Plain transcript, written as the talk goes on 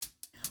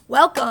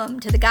Welcome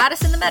to The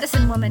Goddess and the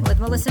Medicine Woman with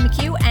Melissa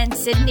McHugh and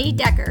Sydney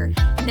Decker.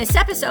 In this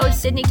episode,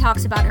 Sydney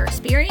talks about her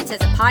experience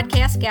as a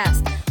podcast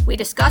guest. We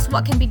discuss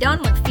what can be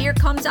done when fear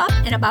comes up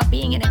and about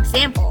being an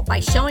example by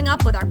showing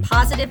up with our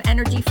positive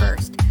energy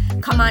first.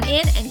 Come on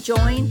in and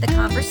join the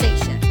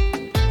conversation.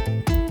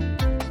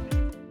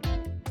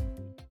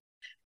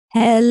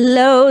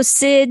 Hello,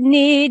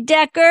 Sydney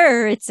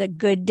Decker. It's a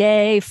good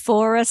day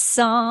for a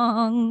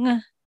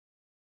song.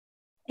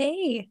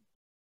 Hey.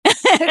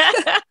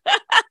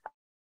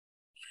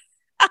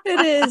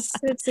 It is.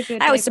 It's a good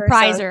day. I always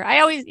surprise her.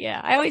 I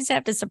always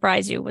have to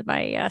surprise you with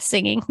my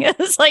singing.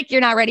 It's like you're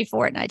not ready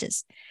for it. And I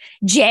just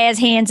jazz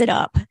hands it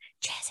up.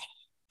 Jazz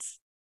hands.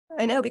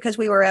 I know, because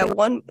we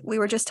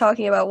were just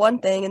talking about one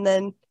thing and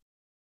then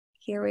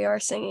here we are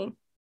singing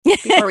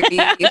before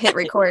you hit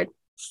record.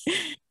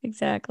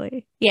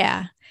 Exactly.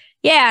 Yeah.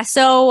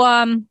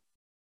 So,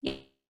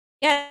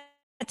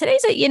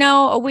 today's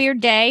a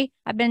weird day.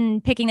 I've been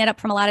picking that up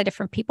from a lot of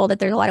different people that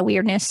there's a lot of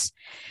weirdness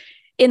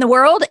in the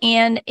world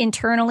and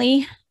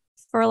internally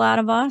for a lot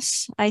of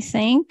us, I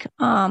think.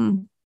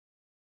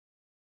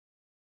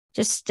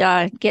 Just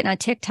getting on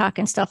TikTok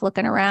and stuff,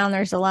 looking around,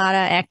 there's a lot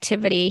of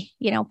activity.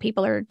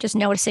 People are just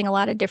noticing a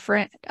lot of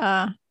different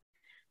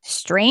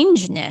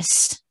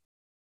strangeness.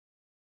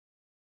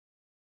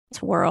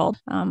 This world.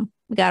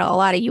 We got a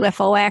lot of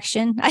UFO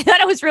action. I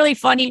thought it was really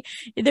funny.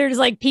 There's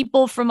like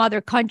people from other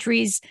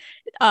countries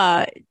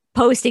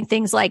posting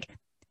things like,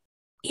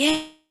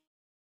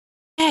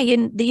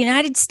 in the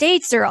United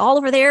States, they're all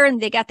over there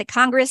and they got the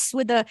Congress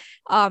with the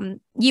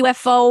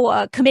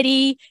UFO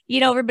committee.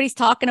 Everybody's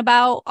talking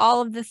about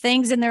all of the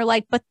things and they're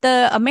like, but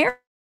the American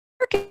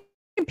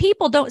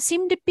people don't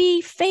seem to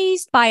be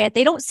fazed by it.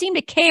 They don't seem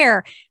to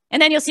care.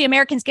 And then you'll see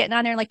Americans getting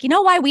on there like, you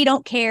know why we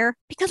don't care?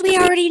 Because we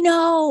already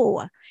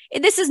know.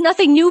 This is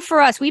nothing new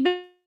for us. We've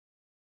been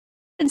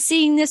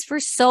seeing this for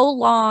so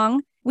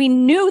long. We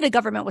knew the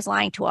government was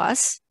lying to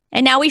us.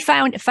 And now we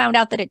found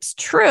out that it's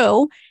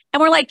true. And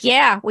we're like,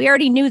 yeah, we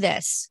already knew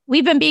this.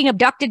 We've been being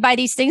abducted by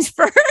these things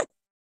for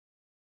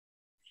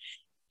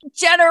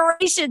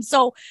generations.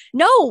 So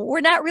no, we're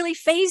not really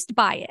fazed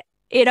by it.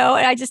 And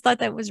I just thought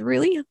that was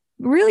really,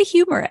 really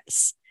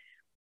humorous.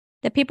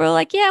 That people are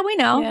like, yeah, we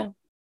know. Yeah.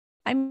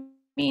 I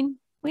mean,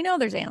 we know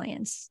there's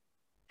aliens.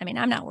 I mean,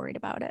 I'm not worried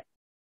about it.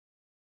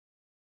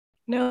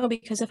 No,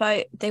 because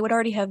they would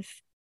already have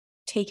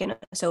taken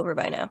us over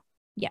by now.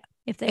 Yeah.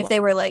 If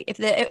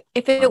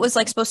it was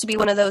like supposed to be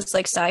one of those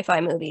like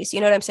sci-fi movies, you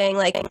know what I'm saying?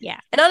 Like, yeah.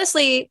 And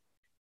honestly,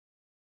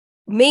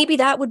 maybe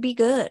that would be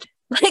good.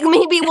 Like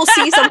maybe we'll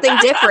see something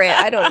different.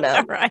 I don't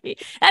know.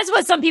 Right. That's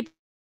what some people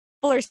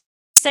are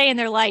saying.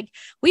 They're like,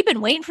 we've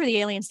been waiting for the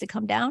aliens to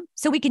come down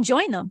so we can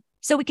join them.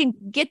 So we can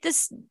get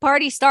this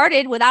party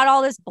started without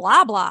all this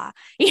blah, blah.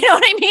 You know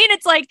what I mean?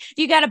 It's like,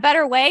 you got a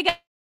better way,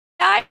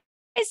 guys?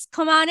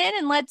 Come on in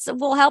and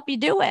we'll help you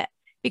do it.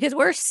 Because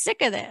we're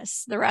sick of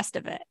this, the rest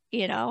of it,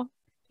 Yeah,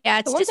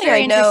 it's just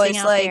very interesting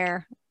out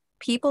there.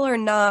 People are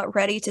not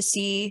ready to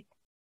see.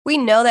 We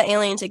know that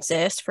aliens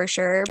exist for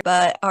sure,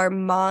 but our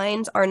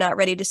minds are not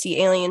ready to see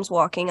aliens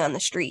walking on the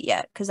street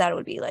yet, because that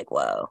would be like,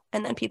 whoa.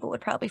 And then people would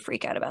probably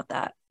freak out about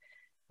that.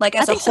 Like,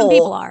 as a whole. Some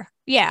people are.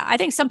 Yeah, I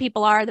think some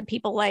people are. The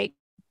people like,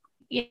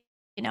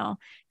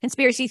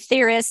 conspiracy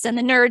theorists and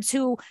the nerds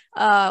who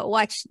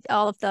watch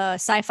all of the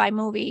sci-fi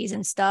movies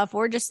and stuff.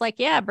 We're just like,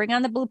 yeah, bring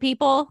on the blue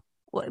people.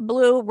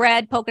 Blue,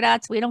 red, polka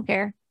dots, we don't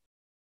care.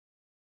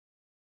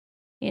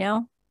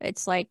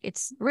 It's like,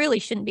 it's really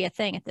shouldn't be a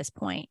thing at this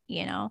point,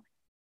 Yeah.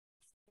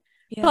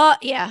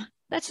 But yeah,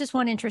 that's just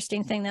one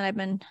interesting thing that I've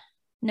been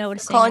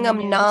noticing. They're calling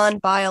them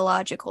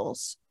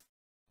non-biologicals.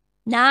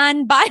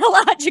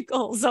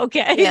 Non-biologicals,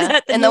 okay.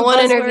 Yeah. And the one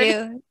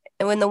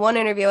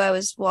interview I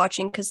was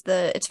watching, because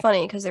it's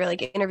funny because they're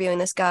like interviewing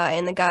this guy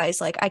and the guy's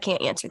like, I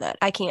can't answer that.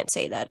 I can't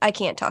say that. I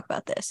can't talk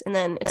about this. And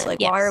then it's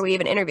like, yes. Why are we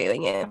even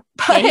interviewing you?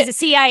 But,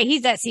 yeah,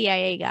 he's that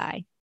CIA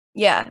guy.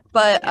 Yeah.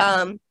 But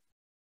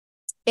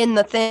in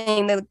the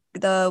thing,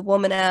 the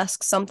woman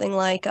asks something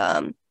like,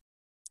 are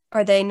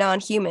they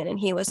non-human? And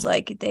he was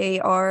like, they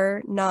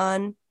are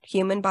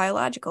non-human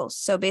biologicals.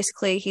 So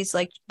basically he's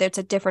like, that's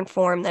a different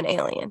form than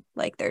alien.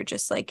 Like, they're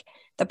just like,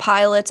 the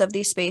pilots of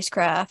these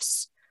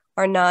spacecrafts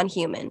are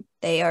non-human.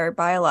 They are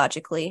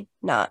biologically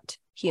not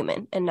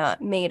human and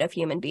not made of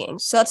human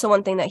beings. So that's the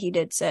one thing that he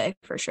did say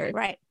for sure.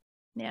 Right.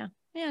 Yeah.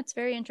 It's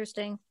very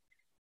interesting.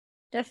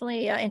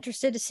 Definitely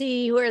interested to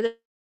see where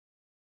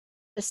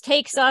this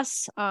takes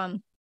us.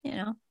 On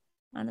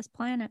this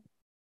planet.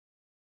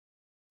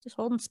 Just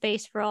holding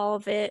space for all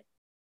of it.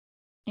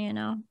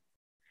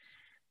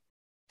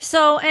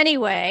 So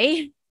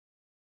anyway,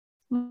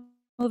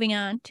 moving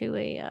on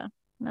to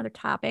another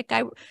topic.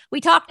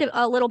 We talked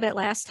a little bit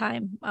last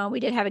time. We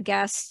did have a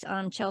guest,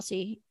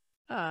 Chelsea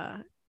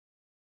Brooke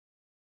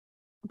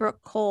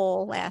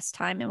Cole, last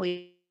time, and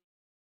we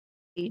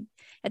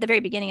at the very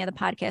beginning of the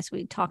podcast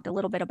we talked a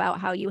little bit about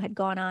how you had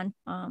gone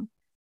on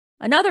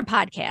another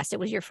podcast. It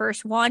was your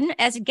first one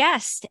as a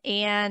guest,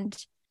 and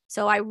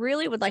so I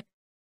really would like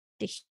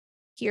to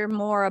hear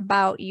more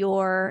about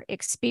your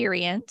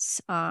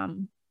experience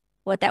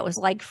what that was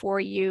like for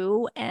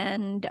you,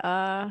 and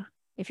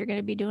if you're going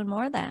to be doing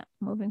more of that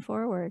moving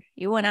forward.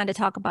 You went on to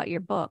talk about your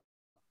book,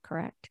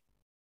 correct?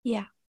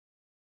 Yeah.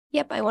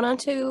 Yep, I went on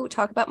to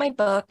talk about my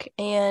book,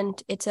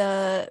 and it's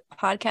a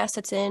podcast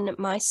that's in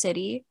my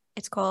city.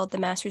 It's called the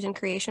Masters in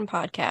Creation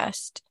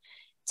Podcast.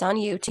 It's on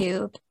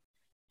YouTube,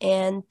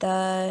 and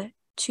the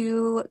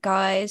two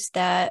guys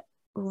that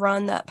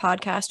run that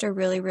podcast are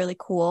really, really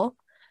cool.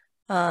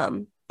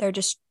 They're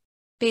just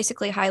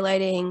basically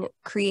highlighting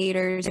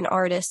creators and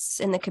artists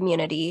in the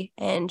community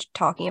and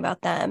talking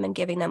about them and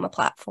giving them a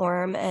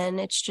platform. And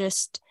it's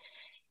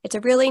a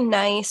really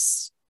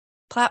nice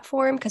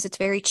platform because it's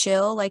very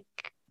chill. Like,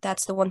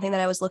 that's the one thing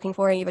that I was looking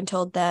for. I even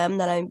told them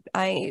that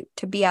I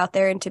to be out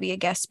there and to be a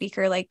guest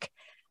speaker, like,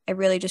 I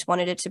really just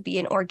wanted it to be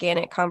an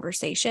organic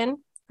conversation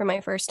for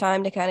my first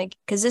time, to kind of,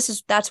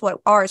 because that's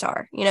what ours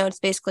are, it's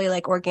basically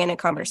like organic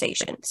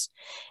conversations.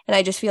 And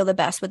I just feel the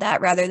best with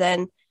that, rather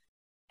than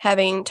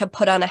having to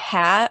put on a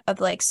hat of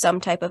like some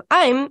type of,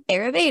 I'm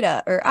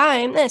Ayurveda or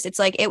I'm this. It's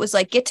like, it was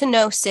like, get to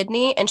know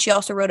Sydney, and she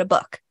also wrote a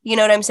book. You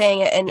know what I'm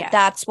saying? And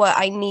that's what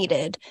I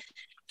needed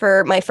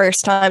for my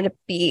first time to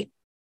be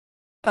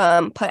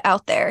put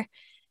out there.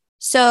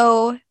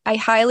 So I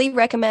highly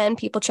recommend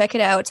people check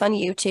it out. It's on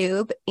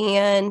YouTube,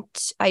 and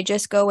I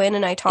just go in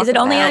and I talk. Is it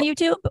only on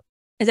YouTube?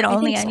 Is it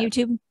only on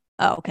YouTube?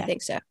 Oh, okay. I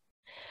think so.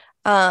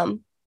 And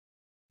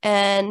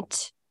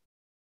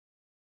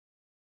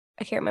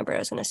I can't remember what I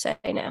was going to say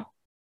now.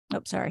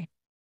 Oh, sorry.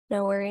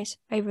 No worries.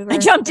 I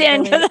jumped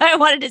in because I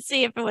wanted to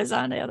see if it was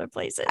on the other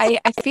places. I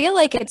feel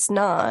like it's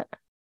not.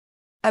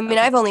 I mean,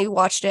 okay. I've only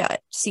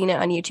seen it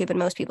on YouTube, and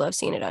most people have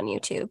seen it on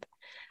YouTube.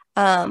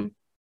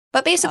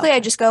 But basically, I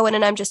just go in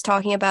and I'm just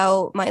talking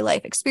about my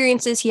life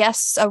experiences.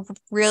 Yes,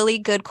 really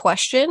good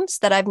questions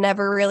that I've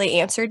never really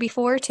answered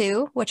before,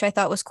 too, which I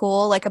thought was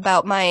cool, like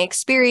about my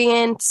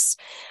experience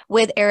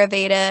with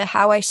Ayurveda,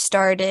 how I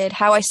started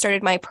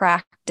my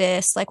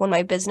practice, like when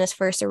my business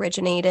first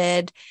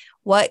originated,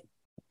 what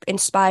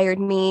inspired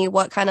me,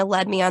 what kind of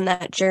led me on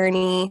that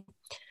journey.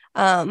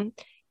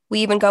 We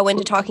even go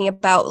into talking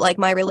about like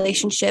my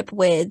relationship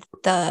with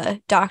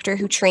the doctor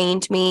who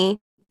trained me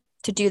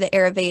to do the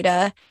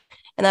Ayurveda.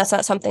 And that's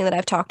not something that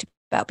I've talked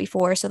about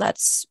before. So that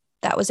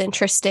was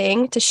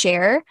interesting to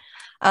share.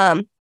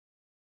 But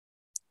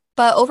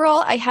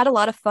overall, I had a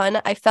lot of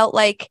fun. I felt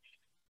like,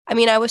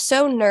 I was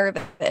so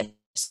nervous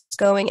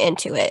going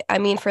into it.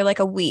 For like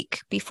a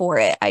week before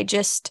it,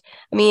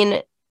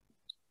 the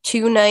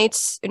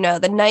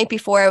night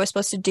before I was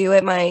supposed to do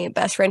it, my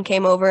best friend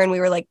came over and we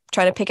were like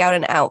trying to pick out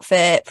an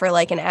outfit for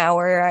like an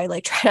hour. I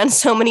like tried on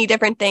so many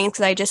different things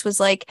because I just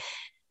was like,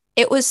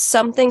 it was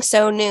something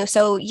so new.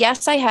 So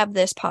yes, I have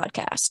this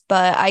podcast,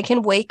 but I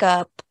can wake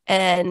up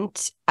and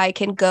I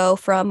can go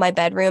from my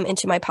bedroom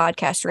into my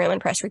podcast room and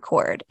press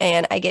record.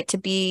 And I get to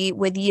be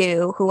with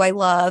you, who I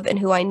love and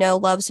who I know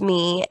loves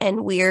me.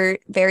 And we're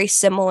very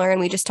similar.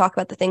 And we just talk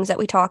about the things that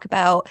we talk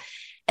about.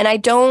 And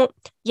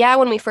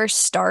when we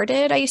first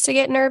started, I used to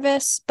get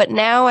nervous, but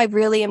now I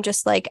really am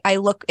just like,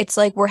 it's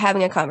like we're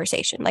having a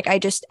conversation. Like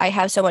I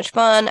have so much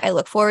fun. I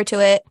look forward to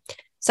it.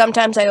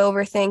 Sometimes I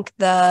overthink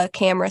the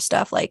camera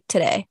stuff, like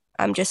today.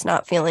 I'm just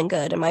not feeling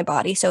good in my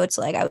body. So it's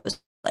like, I was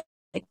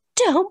like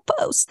don't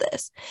post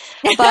this.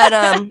 But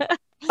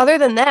other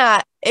than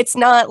that, it's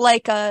not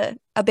like a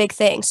big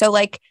thing. So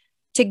like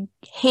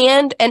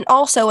and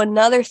also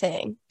another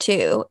thing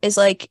too, is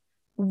like,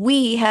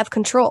 we have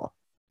control.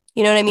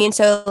 You know what I mean?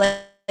 So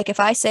like if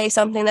I say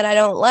something that I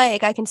don't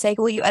like, I can say,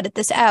 will you edit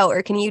this out?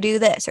 Or can you do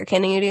this? Or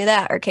can you do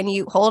that? Or can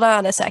you hold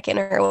on a second?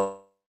 Or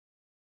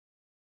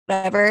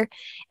whatever,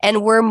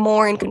 and we're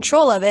more in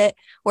control of it.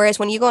 Whereas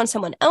when you go on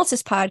someone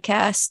else's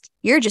podcast,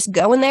 you're just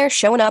going there,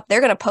 showing up,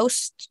 they're going to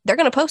post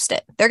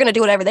it, they're going to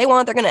do whatever they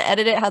want, they're going to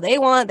edit it how they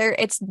want,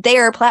 it's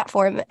their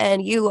platform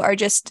and you are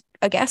just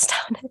a guest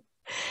on it.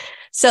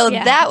 So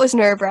that was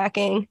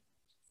nerve-wracking.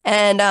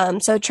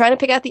 And so trying to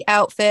pick out the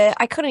outfit,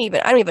 I don't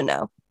even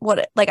know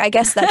I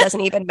guess that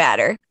doesn't even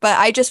matter, but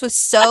I just was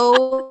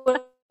so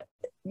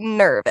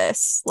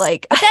nervous.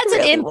 Like, but that's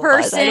an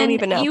in-person. I don't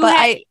even know,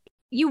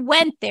 you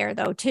went there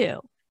though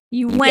too.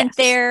 You went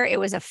there. It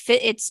was a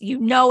fit. It's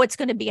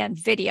going to be on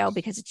video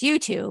because it's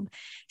YouTube.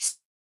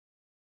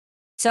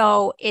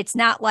 So it's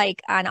not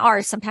like on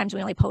ours. Sometimes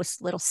we only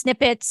post little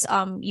snippets.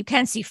 You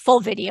can see full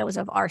videos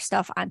of our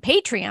stuff on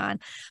Patreon,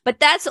 but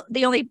that's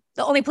the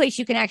only place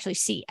you can actually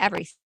see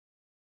everything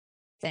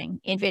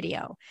in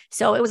video.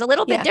 So it was a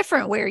little bit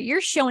different where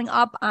you're showing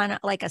up on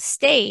like a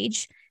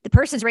stage. The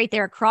person's right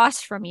there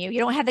across from you. You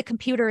don't have the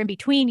computer in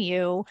between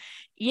you.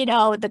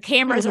 The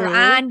cameras are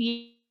on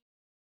you.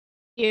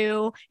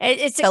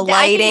 It's the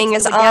lighting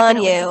is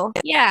on you.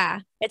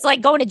 Yeah. It's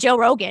like going to Joe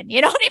Rogan. You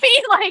know what I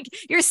mean? Like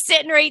you're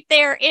sitting right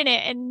there in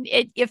it, and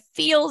it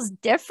feels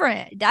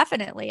different.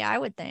 Definitely, I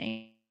would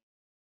think.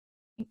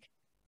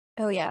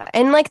 Oh yeah.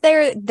 And like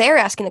they're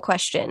asking the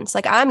questions.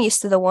 Like I'm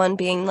used to the one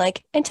being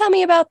like, and tell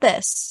me about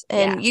this.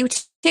 And you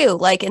too.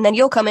 Like, and then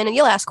you'll come in and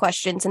you'll ask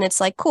questions, and it's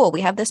like, cool,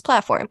 we have this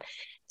platform.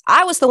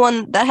 I was the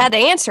one that had to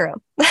answer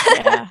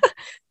them.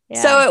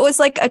 So it was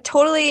like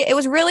it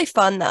was really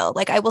fun though.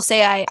 Like I will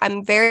say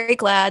I'm very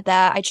glad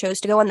that I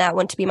chose to go on that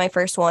one to be my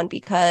first one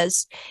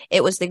because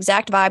it was the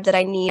exact vibe that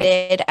I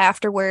needed.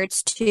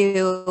 Afterwards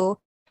to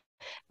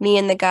me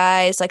and the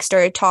guys like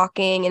started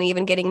talking and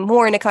even getting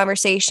more into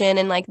conversation,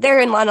 and like they're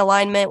in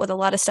alignment with a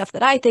lot of stuff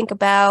that I think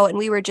about, and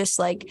we were just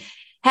like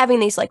having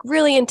these like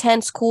really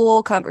intense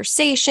cool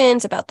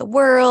conversations about the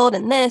world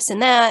and this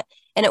and that.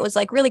 And it was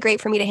like really great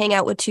for me to hang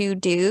out with two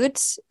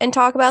dudes and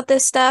talk about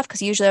this stuff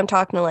because usually I'm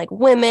talking to like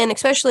women,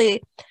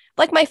 especially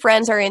like my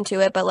friends are into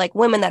it, but like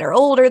women that are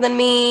older than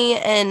me.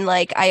 And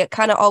like I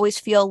kind of always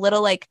feel a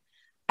little like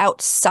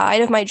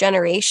outside of my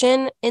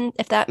generation, in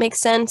if that makes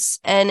sense.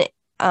 And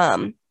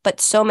but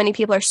so many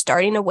people are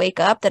starting to wake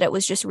up that it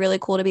was just really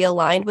cool to be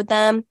aligned with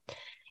them.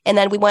 And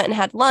then we went and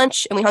had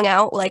lunch and we hung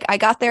out. Like I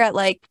got there at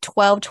like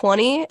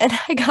 12:20 and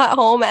I got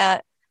home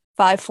at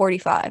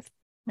 5:45.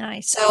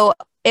 Nice. So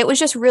it was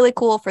just really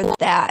cool for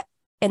that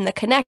and the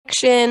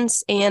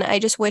connections. And I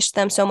just wish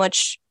them so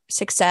much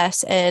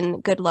success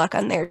and good luck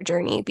on their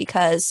journey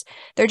because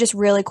they're just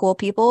really cool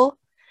people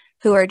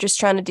who are just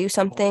trying to do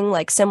something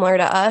like similar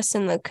to us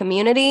in the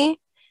community.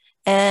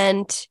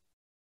 And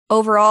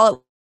overall,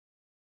 it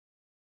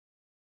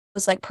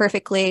was like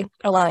perfectly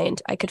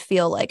aligned. I could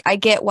feel like I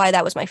get why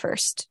that was my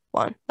first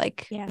one,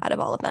 like out of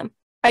all of them.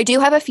 I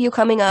do have a few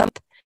coming up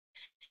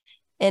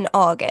in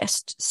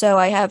August. So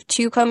I have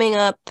 2 coming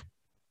up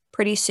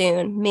pretty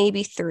soon,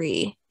 maybe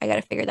 3. I got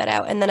to figure that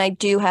out. And then I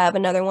do have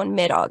another one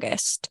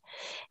mid-August.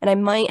 And I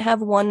might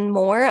have one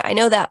more. I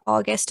know that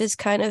August is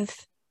kind of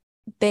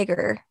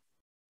bigger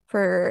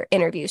for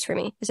interviews for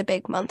me. It's a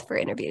big month for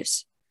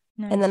interviews.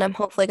 Nice. And then I'm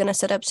hopefully going to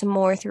set up some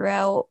more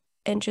throughout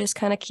and just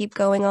kind of keep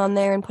going on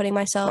there and putting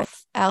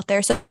myself out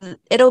there. So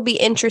it'll be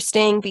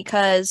interesting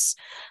because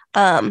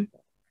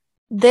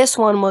this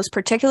one was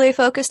particularly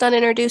focused on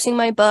introducing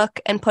my book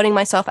and putting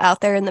myself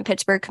out there in the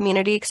Pittsburgh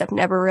community because I've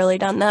never really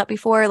done that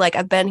before. Like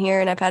I've been here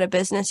and I've had a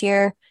business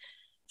here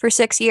for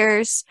 6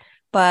 years,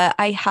 but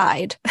I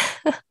hide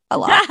a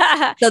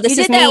lot. So this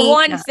you is did that me.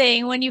 one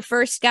thing when you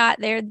first got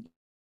there.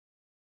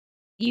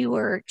 You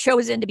were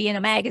chosen to be in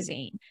a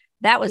magazine.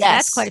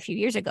 That's quite a few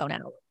years ago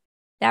now.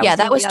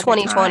 That was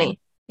 2020.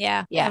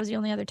 Yeah, that was the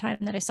only other time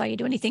that I saw you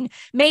do anything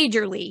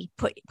majorly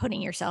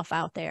putting yourself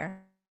out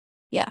there.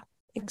 Yeah.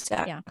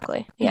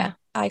 Exactly. Yeah.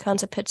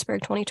 Icons of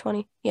Pittsburgh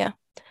 2020. Yeah.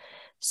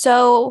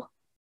 So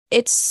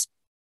it's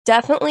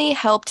definitely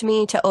helped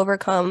me to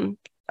overcome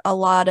a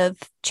lot of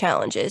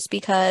challenges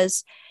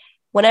because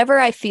whenever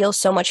I feel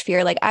so much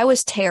fear, like I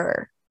was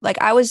terrified.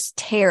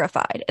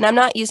 And I'm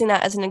not using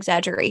that as an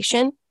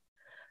exaggeration.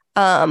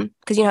 Because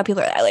you know how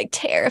people are like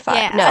terrified.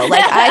 Yeah. No,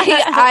 like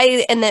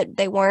I and that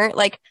they weren't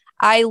like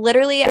I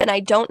literally, and I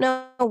don't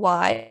know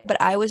why,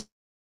 but I was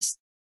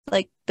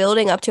like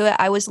building up to it.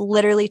 I was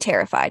literally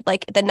terrified.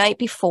 Like the night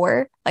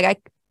before, like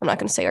I'm not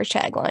going to say our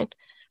tagline.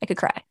 I could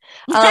cry.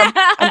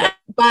 But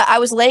I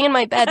was laying in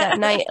my bed that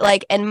night,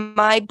 like, and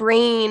my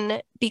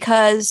brain,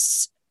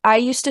 because I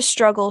used to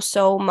struggle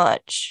so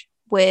much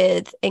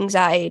with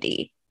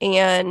anxiety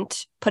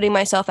and putting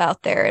myself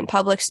out there and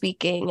public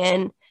speaking.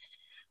 And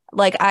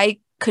like, I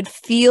could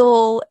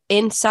feel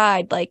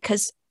inside, like,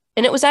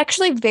 and it was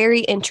actually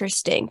very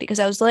interesting because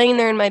I was laying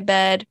there in my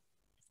bed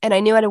and I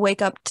knew I had to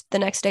wake up the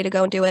next day to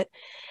go and do it.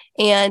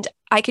 And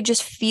I could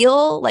just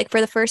feel like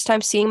for the first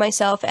time seeing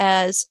myself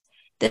as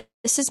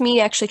this is me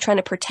actually trying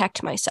to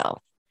protect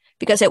myself,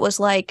 because it was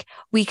like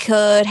we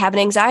could have an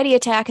anxiety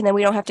attack and then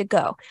we don't have to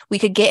go. We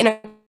could get in a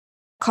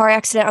car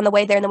accident on the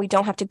way there and then we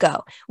don't have to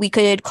go. We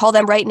could call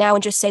them right now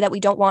and just say that we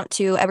don't want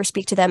to ever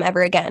speak to them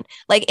ever again.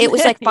 Like it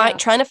was like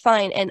trying to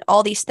find and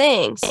all these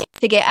things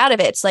to get out of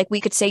it. It's like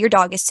we could say your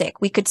dog is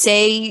sick. We could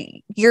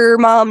say your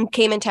mom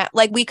came in town.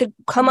 Like we could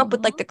come up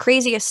with like the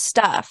craziest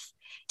stuff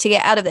to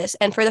get out of this.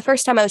 And for the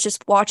first time I was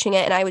just watching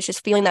it and I was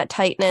just feeling that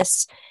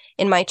tightness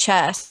in my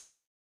chest.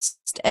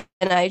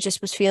 And I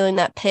just was feeling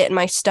that pit in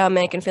my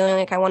stomach and feeling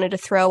like I wanted to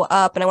throw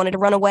up and I wanted to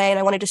run away and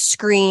I wanted to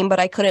scream, but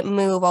I couldn't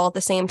move all at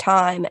the same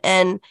time.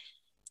 And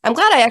I'm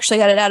glad I actually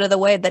got it out of the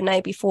way the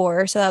night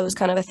before. So that was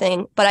kind of a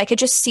thing. But I could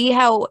just see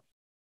how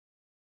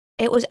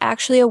it was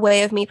actually a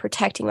way of me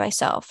protecting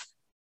myself,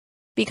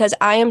 because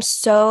I am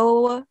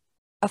so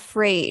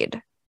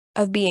afraid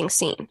of being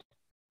seen.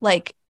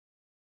 Like,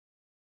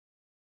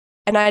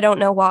 and I don't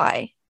know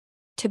why,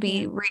 to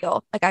be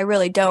real. Like, I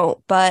really don't.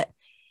 But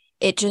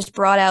it just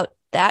brought out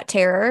that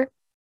terror.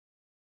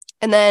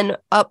 And then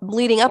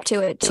leading up to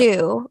it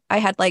too,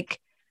 I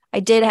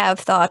did have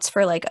thoughts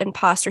for like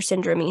imposter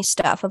syndrome-y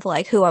stuff of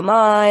like, who am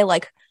I?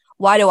 Like,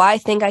 why do I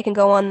think I can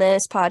go on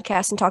this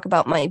podcast and talk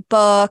about my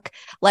book?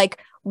 Like,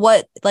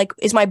 what, like,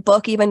 is my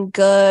book even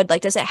good?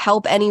 Like, does it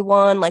help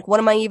anyone? Like, what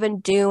am I even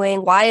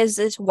doing? Why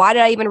did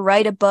I even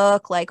write a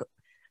book? Like,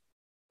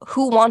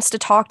 who wants to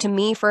talk to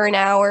me for an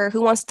hour?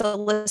 Who wants to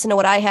listen to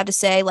what I have to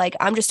say? Like,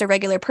 I'm just a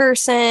regular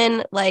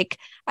person. Like,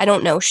 I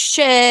don't know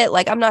shit.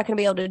 Like, I'm not going to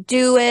be able to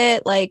do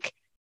it. Like,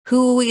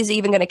 who is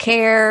even going to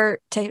care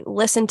to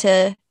listen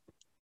to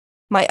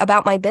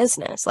about my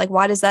business? Like,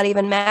 why does that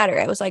even matter?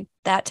 It was like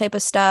that type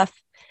of stuff.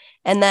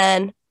 And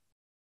then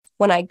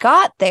when I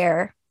got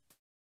there,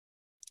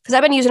 because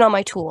I've been using all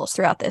my tools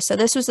throughout this. So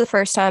this was the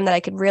first time that I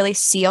could really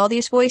see all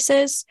these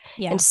voices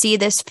and see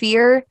this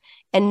fear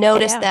and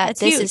notice that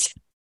this is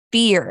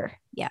fear.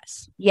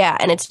 Yes. Yeah.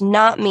 And it's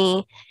not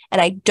me.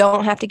 And I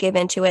don't have to give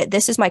into it.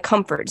 This is my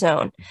comfort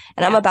zone.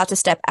 And I'm about to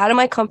step out of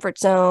my comfort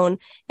zone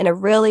in a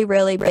really,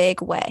 really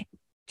big way.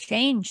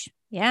 Change.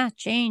 Yeah,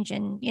 change.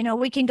 And, you know,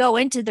 we can go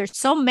into, there's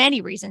so many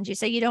reasons. You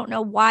say you don't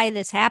know why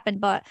this happened,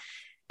 but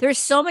there's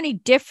so many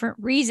different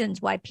reasons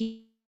why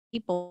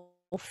people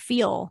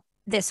feel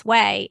this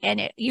way. And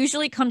it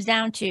usually comes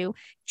down to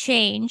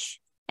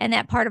change and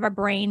that part of our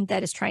brain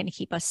that is trying to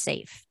keep us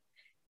safe.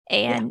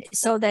 And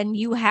so then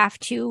you have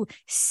to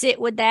sit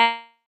with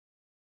that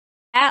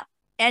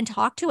and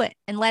talk to it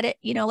and let it,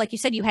 you know, like you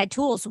said, you had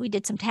tools. We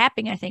did some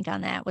tapping, I think,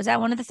 on that. Was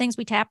that one of the things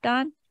we tapped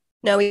on?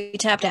 No, we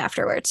tapped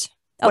afterwards.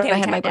 Okay, I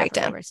had my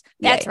breakdown.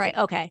 That's right.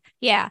 Okay.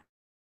 Yeah.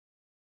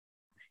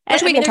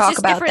 Which we can talk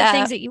about different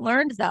things that you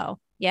learned, though.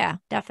 Yeah,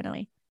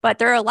 definitely. But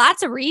there are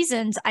lots of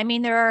reasons. I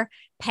mean, there are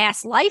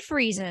past life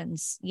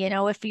reasons. You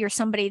know, if you're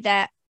somebody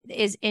that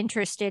is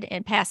interested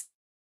in past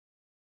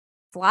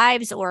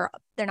lives, or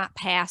they're not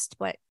past,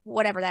 but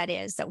whatever that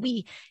is, that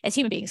we as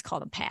human beings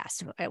call them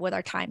past with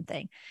our time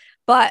thing.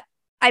 But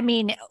I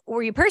mean,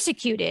 were you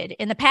persecuted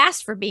in the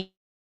past for being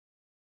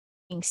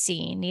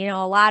seen? You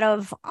know, a lot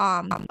of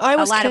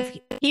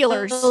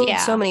healers,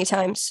 so many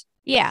times.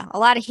 Yeah, a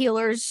lot of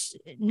healers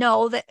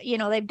know that, you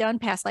know, they've done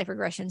past life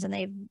regressions and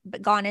they've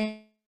gone into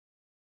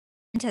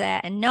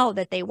that and know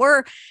that they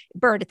were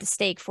burned at the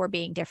stake for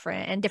being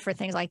different and different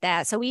things like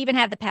that. So we even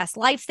have the past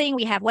life thing.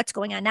 We have what's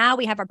going on now.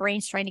 We have our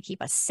brains trying to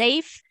keep us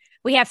safe.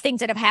 We have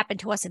things that have happened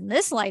to us in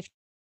this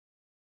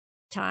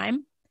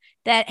lifetime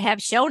that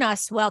have shown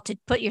us, well, to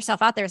put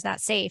yourself out there is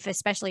not safe,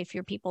 especially if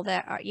you're people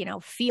that are, you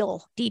know,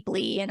 feel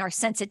deeply and are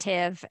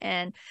sensitive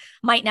and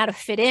might not have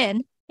fit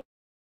in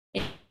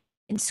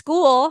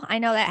school. I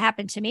know that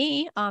happened to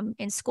me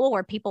in school,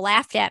 where people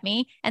laughed at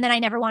me and then I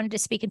never wanted to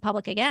speak in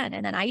public again.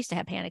 And then I used to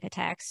have panic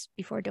attacks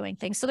before doing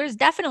things. So there's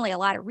definitely a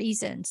lot of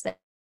reasons that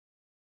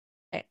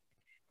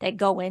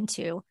go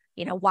into,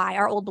 you know, why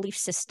our old belief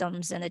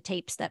systems and the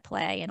tapes that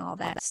play and all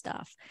that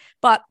stuff.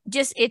 But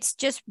it's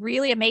just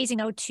really amazing,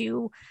 though,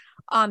 to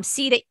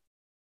see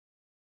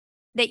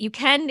that you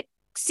can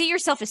see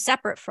yourself as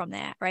separate from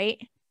that, right?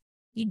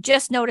 You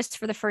just noticed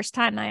for the first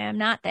time, I am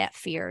not that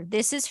fear.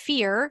 This is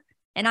fear,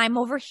 and I'm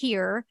over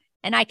here,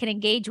 and I can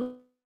engage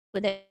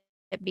with it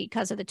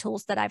because of the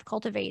tools that I've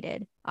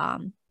cultivated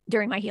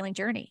during my healing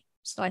journey.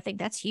 So I think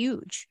that's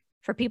huge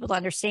for people to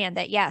understand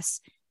that,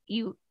 yes,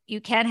 you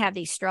can have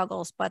these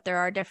struggles, but there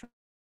are different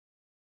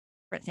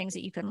things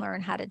that you can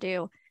learn how to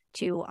do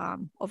to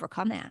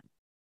overcome that.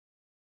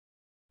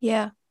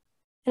 Yeah.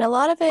 And a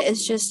lot of it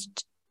is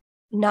just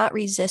not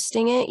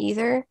resisting it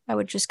either. I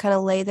would just kind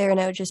of lay there and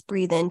I would just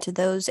breathe into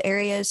those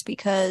areas,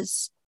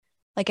 because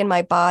like in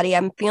my body,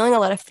 I'm feeling a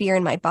lot of fear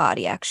in my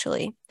body,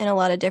 actually, and a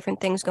lot of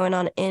different things going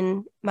on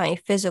in my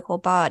physical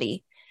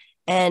body.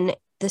 And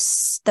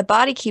the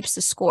body keeps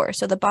the score.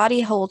 So the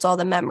body holds all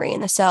the memory,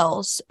 and the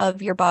cells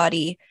of your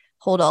body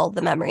hold all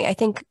the memory. I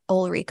think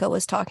Ulrika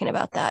was talking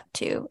about that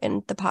too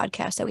in the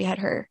podcast that we had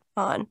her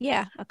on.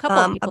 Yeah, a couple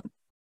of people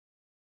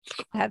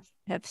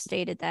have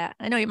stated that.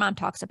 I know your mom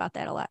talks about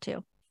that a lot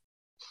too.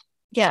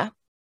 Yeah.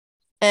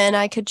 And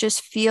I could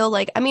just feel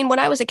like, I mean, when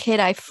I was a kid,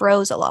 I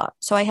froze a lot.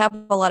 So I have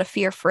a lot of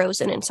fear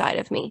frozen inside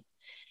of me.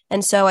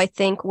 And so I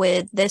think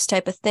with this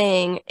type of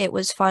thing, it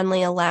was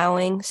finally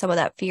allowing some of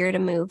that fear to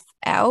move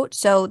out.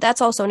 So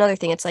that's also another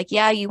thing. It's like,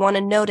 yeah, you want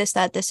to notice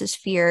that this is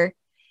fear,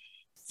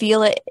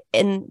 feel it,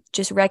 and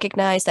just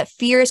recognize that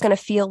fear is going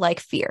to feel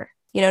like fear.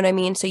 You know what I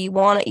mean? So you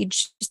want to,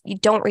 you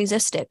don't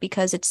resist it,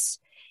 because it's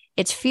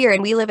fear.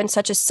 And we live in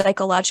such a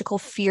psychological,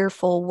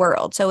 fearful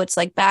world. So it's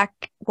like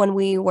back when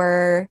we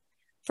were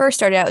first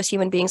started out as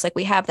human beings, like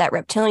we have that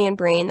reptilian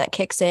brain that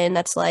kicks in.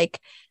 That's like,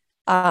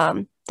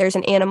 there's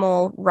an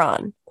animal,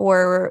 run.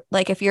 Or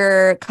like if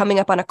you're coming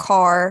up on a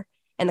car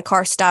and the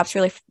car stops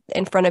really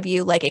in front of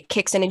you, like it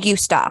kicks in and you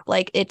stop,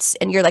 like it's,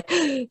 and you're like,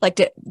 like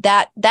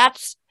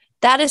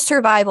that is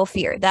survival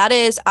fear. That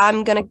is,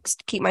 I'm going to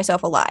keep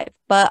myself alive.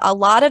 But a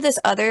lot of this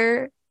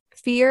other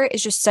fear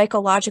is just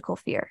psychological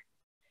fear.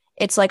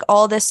 It's like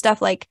all this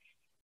stuff, like,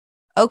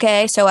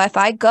 okay, so if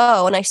I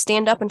go and I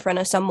stand up in front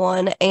of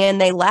someone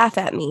and they laugh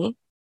at me,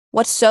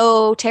 what's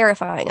so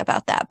terrifying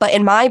about that? But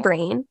in my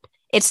brain,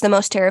 it's the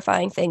most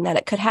terrifying thing that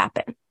it could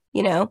happen,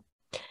 you know?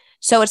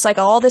 So it's like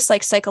all this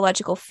like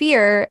psychological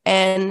fear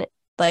and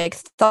like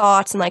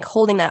thoughts and like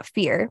holding that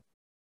fear.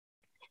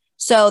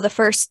 So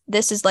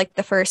this is like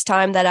the first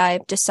time that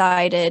I've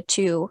decided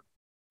to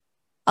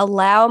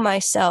allow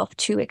myself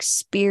to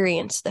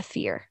experience the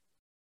fear.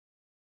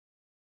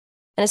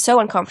 And it's so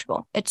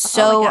uncomfortable. It's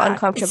so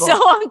uncomfortable. It's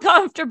so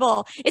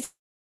uncomfortable. It's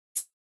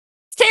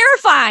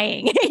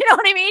terrifying. You know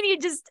what I mean? You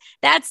just,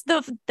 that's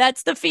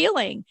the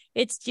feeling.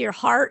 It's your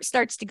heart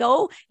starts to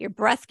go, your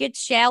breath gets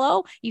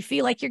shallow. You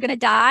feel like you're going to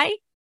die.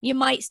 You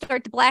might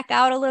start to black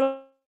out a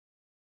little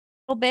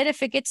bit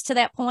if it gets to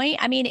that point.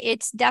 I mean,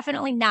 it's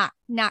definitely not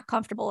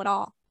comfortable at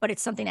all. but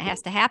it's something that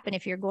has to happen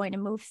if you're going to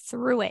move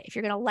through it, if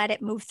you're going to let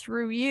it move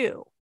through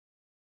you.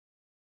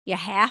 You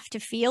have to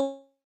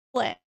feel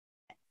it.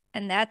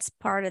 And that's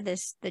part of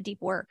the deep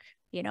work.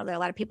 You know, that a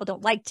lot of people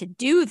don't like to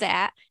do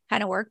that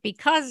kind of work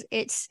because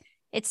it's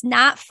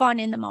not fun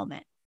in the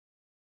moment.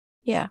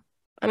 Yeah.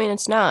 I mean,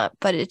 it's not,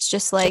 but it's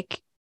just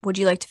like, would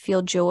you like to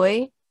feel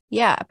joy?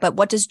 Yeah. But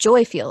what does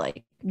joy feel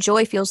like?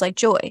 Joy feels like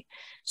joy.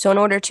 So in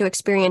order to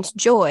experience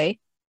joy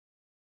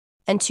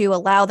and to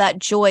allow that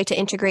joy to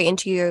integrate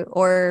into you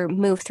or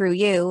move through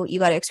you, you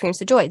got to experience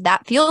the joy.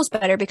 That feels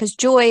better because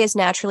joy is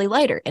naturally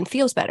lighter and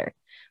feels better.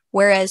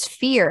 Whereas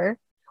fear,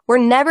 we're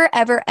never,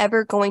 ever,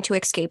 ever going to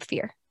escape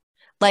fear.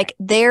 Like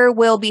there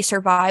will be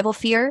survival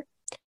fear.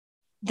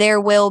 There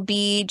will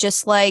be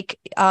just like,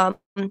 I'm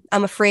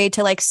afraid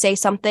to like say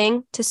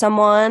something to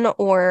someone,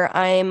 or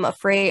I'm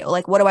afraid,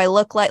 like, what do I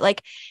look like?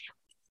 Like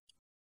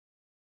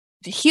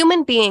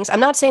human beings, I'm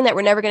not saying that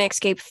we're never going to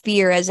escape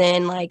fear as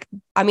in like,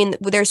 I mean,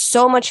 there's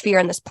so much fear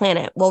on this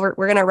planet. Well, we're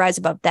going to rise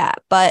above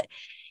that. But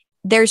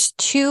there's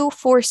two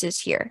forces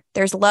here.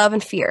 There's love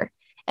and fear.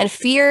 And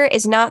fear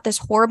is not this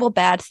horrible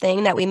bad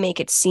thing that we make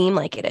it seem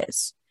like it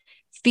is.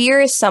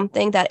 Fear is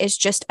something that is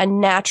just a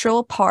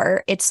natural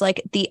part. It's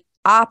like the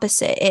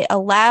opposite. It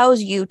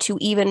allows you to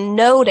even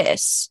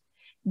notice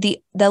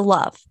the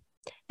love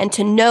and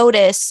to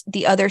notice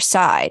the other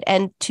side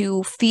and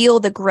to feel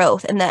the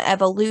growth and the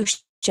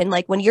evolution.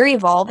 Like when you're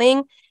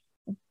evolving,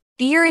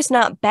 fear is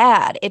not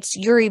bad. It's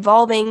you're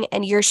evolving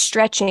and you're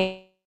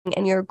stretching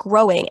and you're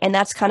growing. And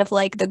that's kind of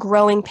like the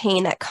growing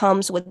pain that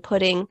comes with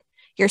putting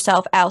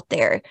yourself out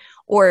there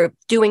or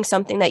doing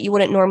something that you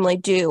wouldn't normally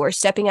do or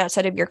stepping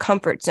outside of your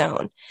comfort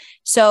zone.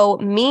 So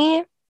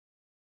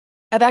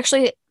I've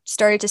actually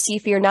started to see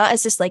fear not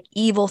as this like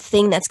evil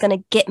thing that's going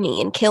to get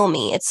me and kill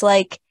me. It's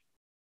like,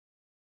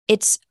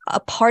 it's a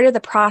part of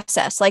the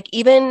process. Like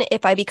even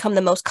if I become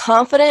the most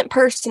confident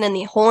person in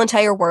the whole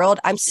entire world,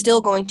 I'm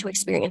still going to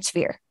experience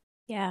fear.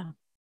 Yeah.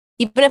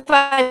 Even if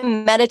I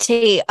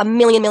meditate a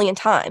million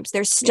times,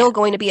 there's still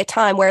going to be a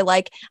time where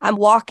like I'm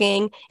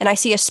walking and I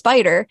see a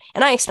spider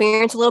and I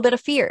experience a little bit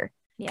of fear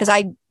because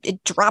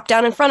it dropped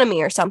down in front of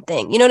me or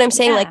something. You know what I'm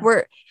saying? Like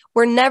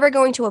we're never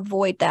going to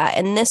avoid that.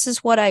 And this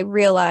is what I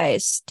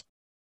realized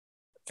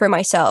for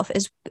myself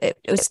is it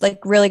was like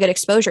really good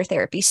exposure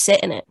therapy. Sit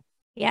in it.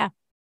 Yeah.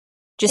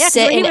 Just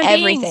sit in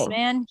everything. Beings,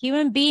 man.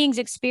 Human beings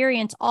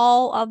experience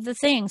all of the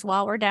things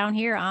while we're down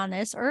here on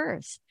this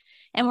earth.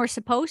 And we're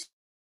supposed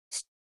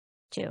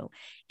to.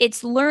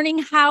 It's learning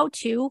how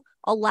to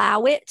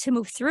allow it to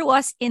move through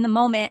us in the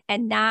moment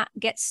and not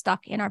get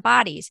stuck in our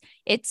bodies.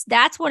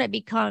 That's when it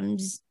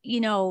becomes,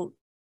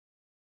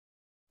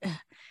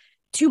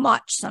 too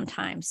much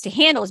sometimes to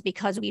handle, is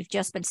because we've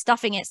just been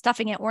stuffing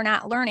it. We're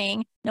not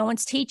learning. No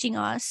one's teaching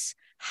us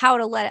how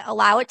to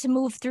allow it to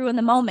move through in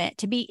the moment,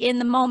 to be in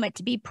the moment,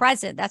 to be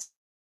present. That's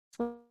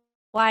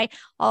why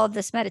all of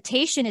this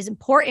meditation is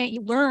important.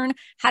 You learn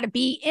how to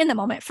be in the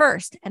moment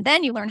first, and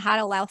then you learn how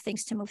to allow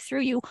things to move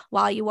through you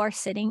while you are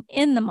sitting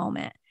in the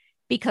moment.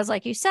 Because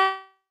like you said,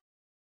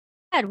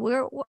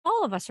 we're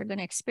all of us are going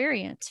to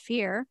experience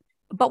fear,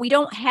 but we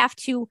don't have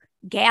to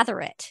gather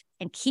it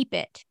and keep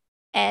it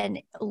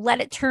and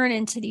let it turn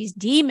into these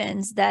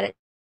demons that it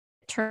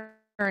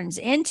turns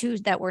into,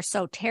 that we're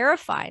so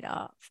terrified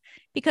of.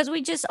 Because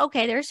we just,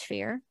 okay, there's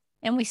fear,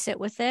 and we sit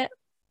with it.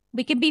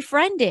 We can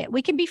befriend it.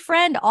 We can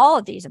befriend all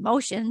of these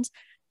emotions: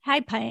 high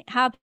pain,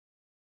 high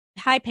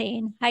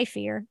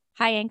fear,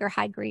 high anger,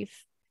 high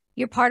grief.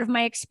 You're part of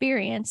my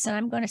experience, and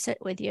I'm going to sit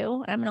with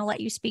you. I'm going to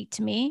let you speak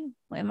to me.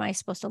 Am I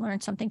supposed to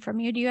learn something from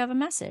you? Do you have a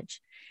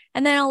message?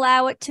 And then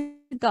allow it to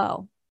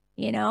go,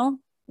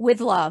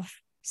 with love.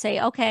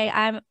 Say, okay,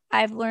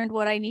 I've learned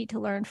what I need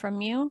to learn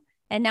from you.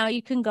 And now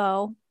you can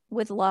go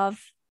with love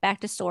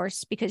back to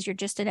source, because you're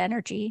just an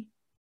energy.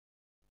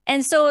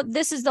 And so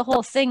this is the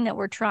whole thing that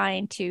we're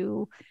trying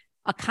to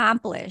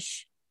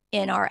accomplish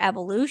in our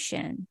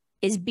evolution,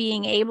 is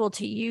being able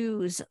to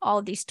use all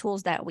of these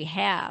tools that we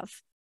have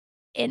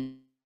in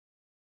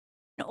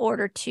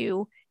order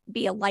to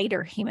be a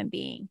lighter human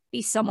being,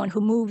 be someone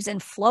who moves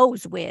and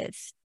flows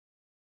with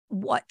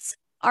what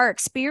our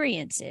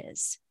experience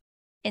is,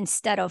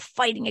 instead of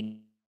fighting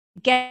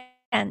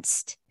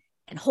against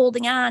and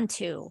holding on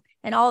to,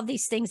 and all of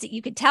these things that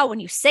you could tell when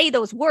you say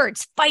those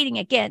words: fighting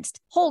against,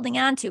 holding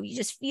on to, you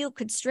just feel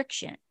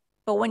constriction.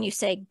 But when you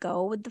say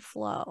go with the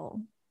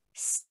flow,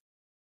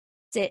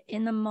 sit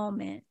in the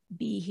moment,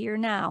 be here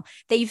now,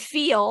 they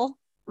feel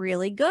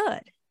really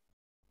good.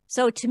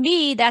 So to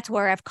me, that's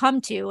where I've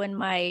come to in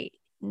my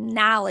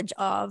knowledge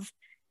of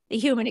the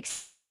human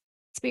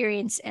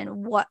experience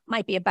and what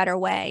might be a better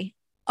way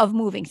of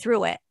moving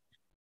through it.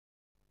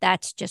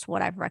 That's just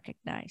what I've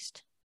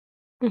recognized.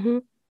 Mm-hmm.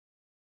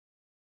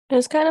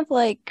 It's kind of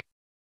like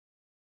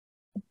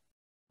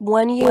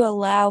when you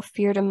allow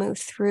fear to move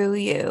through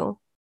you,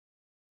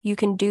 you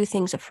can do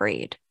things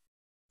afraid.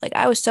 Like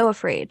I was so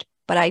afraid,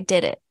 but I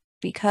did it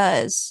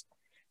because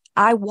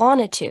I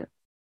wanted to.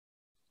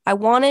 I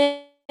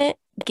wanted to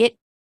get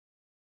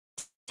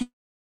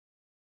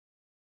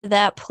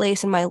that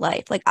place in my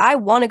life. Like, I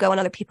want to go on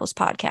other people's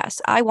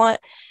podcasts.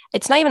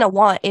 It's not even a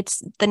want,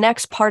 it's the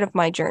next part of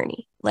my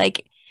journey.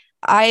 Like,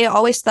 I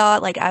always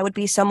thought like I would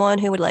be someone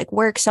who would like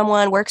work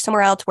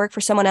somewhere else, work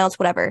for someone else,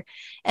 whatever.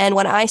 And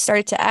when I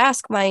started to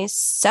ask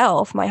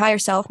myself, my higher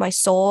self, my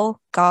soul,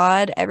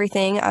 God,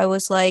 everything, I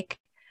was like,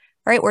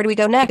 all right, where do we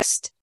go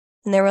next?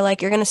 And they were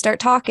like, you're going to start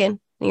talking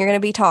and you're going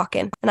to be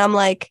talking. And I'm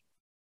like,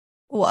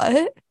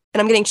 what? And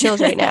I'm getting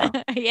chills right now.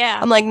 Yeah.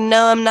 I'm like,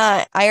 no, I'm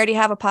not. I already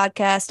have a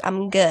podcast.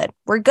 I'm good.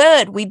 We're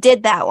good. We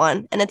did that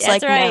one. And it's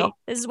That's like, right. no.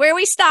 This is where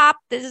we stop.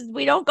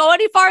 We don't go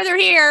any farther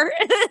here.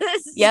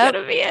 This is Yep.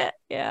 gonna be it.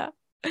 Yeah.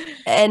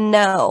 And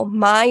no,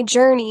 my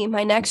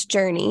next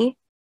journey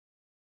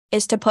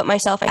is to put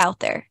myself out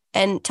there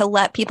and to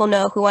let people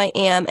know who I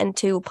am and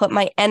to put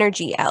my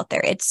energy out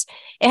there. It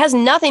has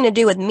nothing to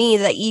do with me,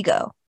 the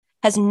ego.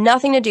 Has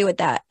nothing to do with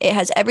that. It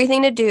has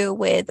everything to do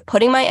with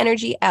putting my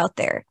energy out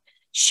there,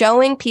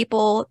 showing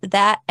people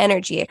that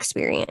energy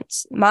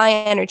experience, my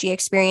energy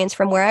experience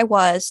from where I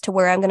was to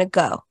where I'm going to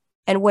go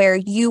and where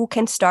you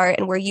can start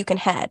and where you can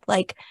head.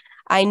 Like,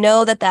 I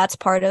know that that's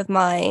part of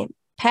my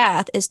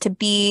path, is to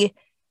be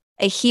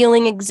a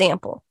healing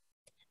example.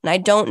 And I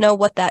don't know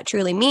what that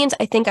truly means.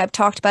 I think I've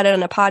talked about it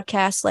on a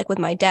podcast, like with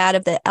my dad,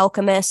 of the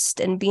alchemist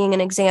and being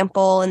an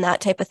example and that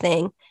type of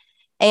thing.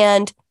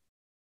 And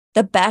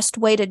the best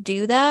way to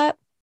do that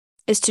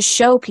is to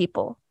show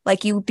people,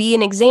 like, you be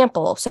an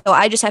example. So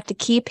I just have to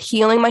keep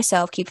healing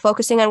myself, keep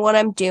focusing on what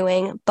I'm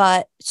doing,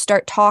 but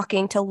start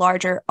talking to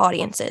larger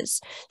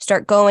audiences,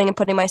 start going and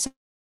putting myself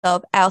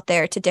out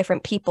there to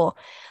different people.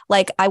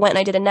 Like, I went and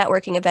I did a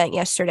networking event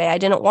yesterday. I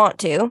didn't want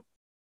to,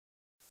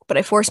 but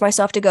I forced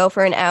myself to go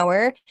for an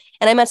hour,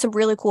 and I met some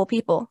really cool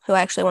people who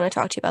I actually want to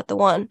talk to you about the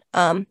one,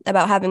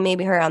 about having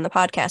maybe her on the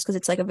podcast, because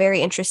it's like a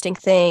very interesting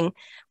thing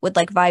with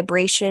like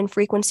vibration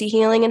frequency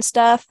healing and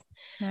stuff.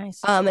 Nice.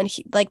 And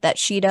like that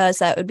she does,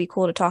 that would be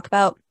cool to talk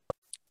about.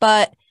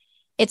 But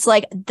it's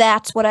like,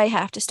 that's what I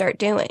have to start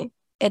doing.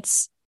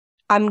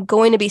 I'm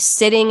going to be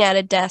sitting at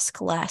a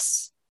desk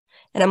less,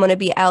 and I'm going to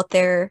be out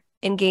there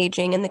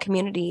engaging in the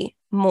community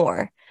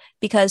more.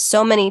 Because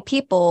so many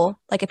people,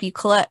 like, if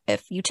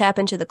you tap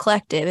into the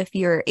collective, if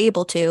you're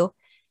able to,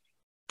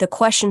 the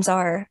questions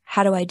are,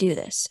 how do I do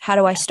this? How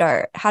do I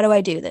start? How do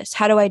I do this?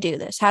 How do I do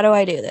this? How do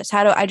I do this?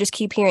 I just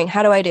keep hearing,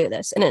 how do I do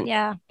this? And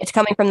it's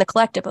coming from the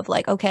collective of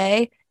like,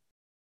 okay,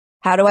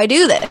 how do I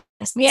do this?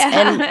 Yeah.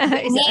 And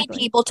exactly. need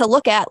people to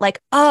look at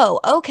like, oh,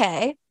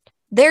 okay,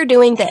 they're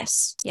doing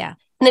this. Yeah.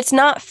 And it's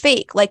not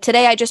fake. Like,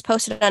 today I just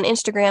posted on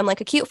Instagram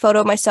like a cute photo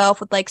of myself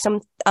with like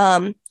some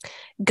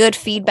good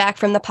feedback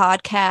from the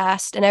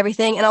podcast and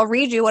everything. And I'll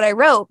read you what I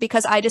wrote,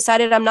 because I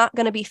decided I'm not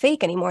going to be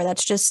fake anymore.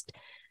 That's just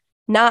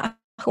not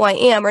who I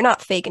am, or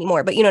not fake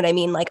anymore. But you know what I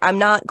mean? Like, I'm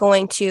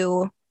going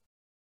to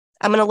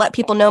let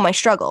people know my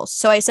struggles.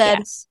 So I said,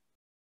 Yes.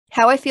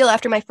 How I feel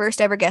after my first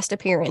ever guest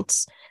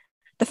appearance.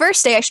 The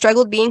first day I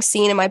struggled being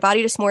seen, and my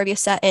body dysmorphia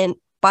set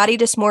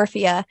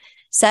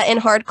in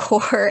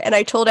hardcore, and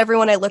I told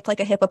everyone I looked like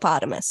a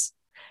hippopotamus.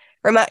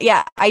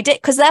 Yeah, I did,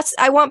 because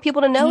I want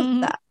people to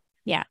know that.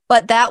 Yeah.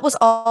 But that was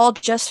all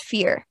just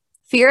fear.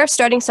 Fear of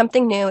starting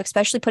something new,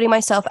 especially putting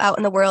myself out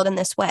in the world in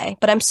this way.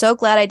 But I'm so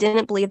glad I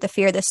didn't believe the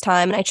fear this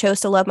time, and I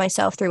chose to love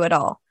myself through it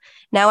all.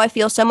 Now I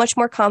feel so much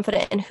more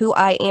confident in who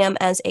I am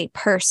as a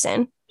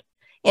person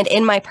and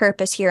in my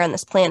purpose here on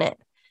this planet.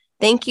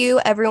 Thank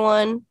you,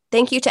 everyone.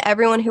 Thank you to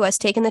everyone who has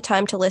taken the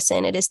time to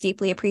listen. It is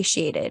deeply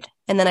appreciated.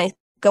 And then I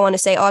go on to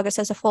say, August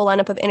has a full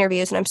lineup of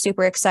interviews, and I'm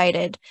super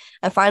excited.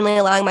 I'm finally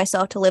allowing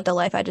myself to live the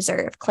life I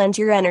deserve. Cleanse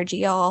your energy,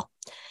 y'all.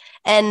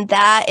 And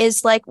that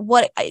is like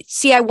what I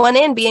went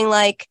in being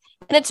like,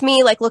 and it's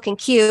me like looking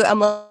cute. I'm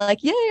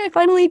like, yay, I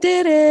finally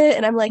did it.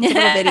 And I'm like, doing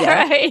a video.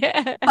 Right.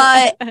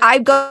 But I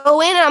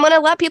go in and I'm going to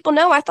let people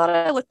know I thought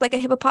I looked like a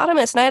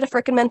hippopotamus, and I had a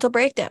freaking mental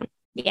breakdown.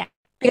 Yeah.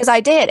 Because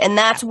I did. And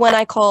that's when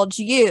I called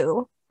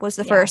you, was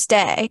the first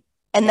day.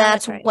 And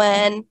that's right.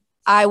 when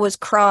I was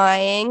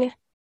crying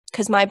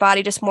because my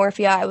body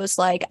dysmorphia. I was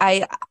like,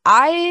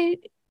 I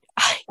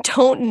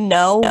don't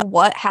know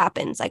what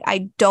happens. Like,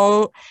 I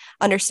don't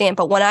understand.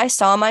 But when I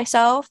saw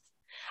myself,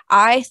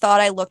 I thought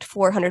I looked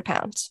 400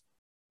 pounds.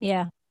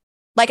 Yeah.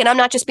 Like, and I'm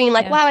not just being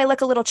like, wow, I look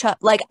a little chub.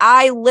 Like,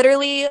 I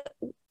literally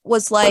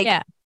was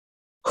like,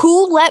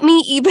 who let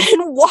me even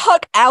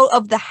walk out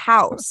of the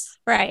house?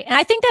 Right. And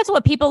I think that's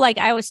what people like.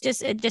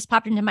 It just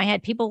popped into my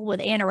head. People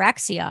with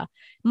anorexia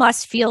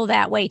must feel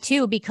that way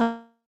too, because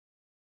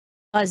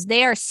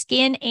they are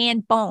skin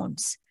and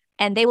bones,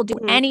 and they will do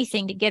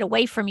anything to get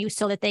away from you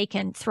so that they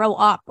can throw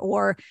up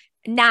or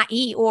not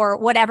eat or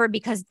whatever,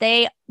 because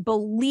they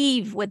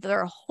believe with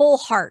their whole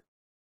heart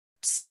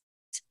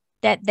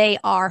that they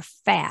are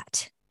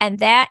fat. And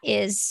that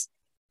is,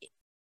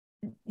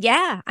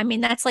 I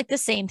mean, that's like the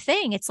same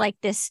thing. It's like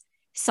this,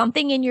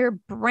 something in your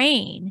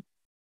brain,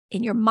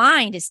 in your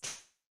mind is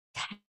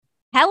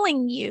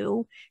telling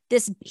you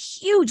this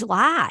huge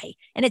lie.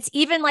 And it's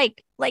even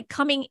like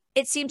coming,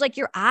 it seems like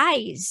your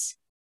eyes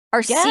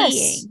are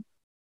seeing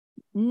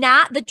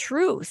not the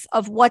truth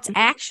of what's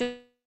actually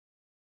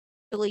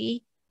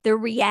the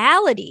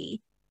reality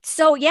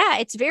So yeah,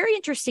 it's very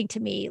interesting to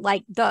me,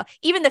 like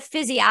even the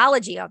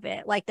physiology of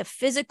it, like the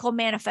physical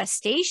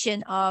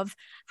manifestation of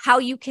how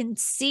you can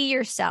see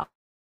yourself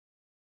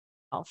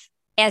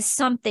as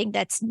something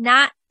that's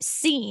not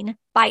seen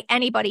by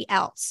anybody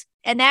else.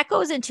 And that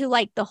goes into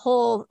like the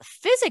whole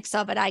physics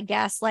of it, I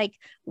guess. Like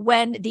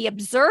when the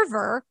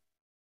observer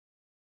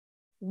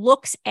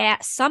looks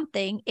at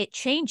something, it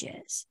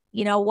changes.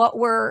 What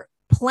we're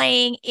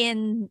playing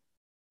in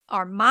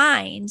our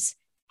minds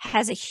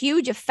has a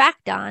huge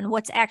effect on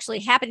what's actually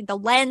happening. The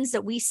lens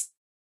that we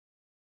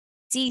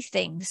see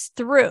things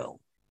through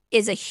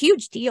is a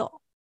huge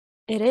deal.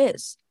 It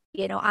is.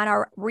 On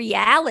our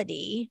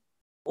reality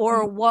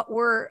or what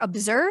we're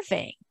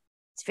observing.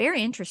 It's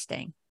very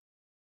interesting.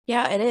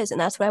 Yeah, it is. And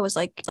that's what I was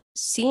like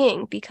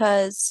seeing,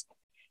 because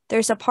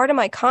there's a part of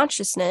my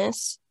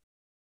consciousness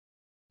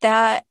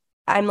that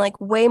I'm like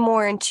way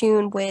more in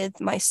tune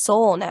with my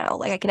soul now.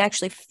 Like I can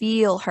actually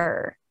feel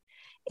her.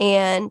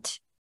 And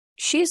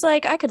she's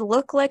like, I could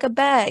look like a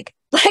bag.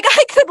 Like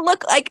I could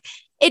look like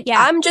it. Yeah.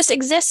 I'm just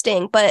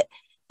existing. But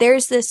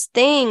there's this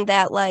thing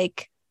that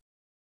like,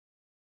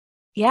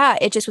 yeah,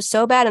 it just was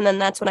so bad. And then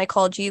that's when I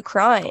called you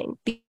crying,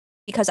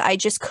 because I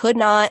just could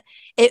not,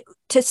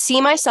 to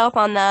see myself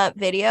on that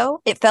video,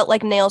 it felt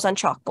like nails on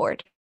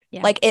chalkboard.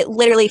 Yeah. Like it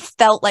literally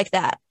felt like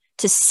that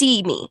to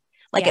see me.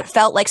 Like it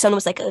felt like someone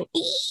was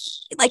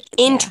like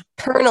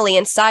internally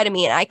inside of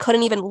me, and I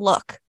couldn't even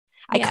look.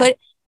 I could.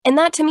 And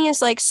that to me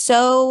is like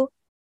so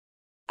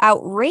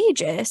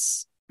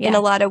outrageous in a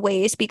lot of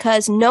ways,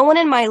 because no one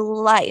in my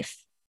life,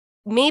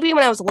 maybe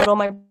when I was little,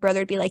 my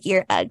brother would be like,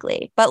 you're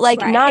ugly, but like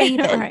not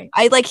even.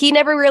 He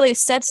never really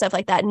said stuff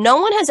like that. No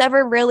one has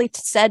ever really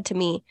said to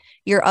me,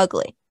 you're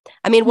ugly.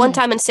 I mean, one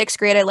time in 6th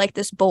grade, I liked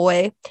this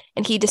boy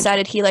and he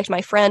decided he liked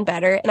my friend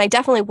better. And I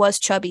definitely was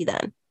chubby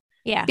then.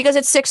 Yeah. Because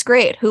it's 6th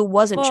grade. Who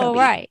wasn't chubby?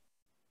 Right.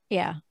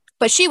 Yeah.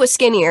 But she was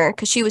skinnier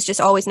because she was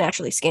just always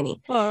naturally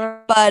skinny.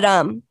 But,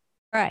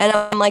 right. And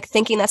I'm like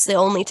thinking that's the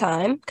only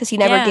time, because he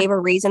never gave a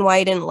reason why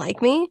he didn't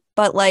like me.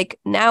 But like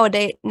now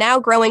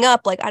growing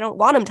up, like I don't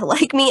want him to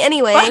like me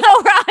anyway.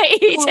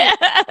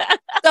 Right.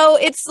 So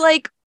it's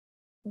like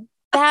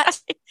that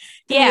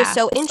is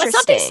so interesting. But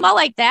something small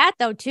like that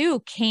though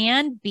too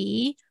can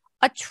be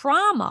a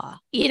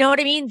trauma. You know what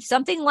I mean?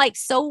 Something like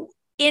so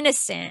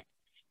innocent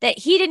that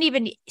he didn't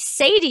even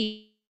say to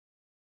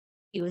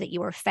you that you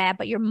were fat,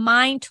 but your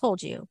mind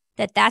told you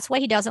that that's why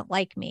he doesn't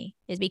like me,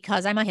 is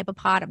because I'm a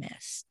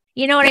hippopotamus.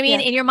 You know what I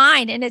mean? In your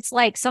mind. And it's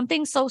like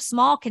something so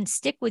small can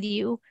stick with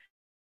you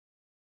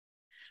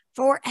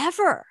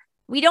forever.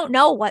 We don't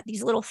know what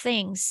these little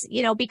things,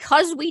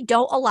 because we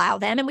don't allow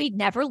them and we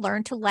never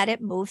learn to let it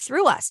move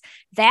through us.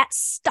 That's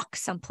stuck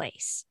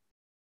someplace.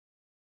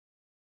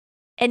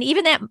 And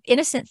even that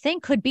innocent thing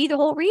could be the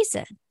whole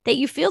reason that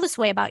you feel this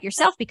way about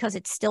yourself, because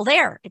it's still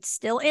there. It's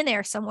still in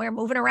there somewhere,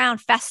 moving around,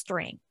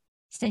 festering.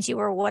 Since you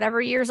were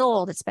whatever years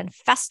old, it's been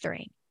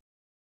festering.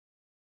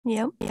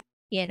 Yep.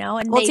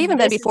 And well, it's even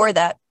been before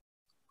that.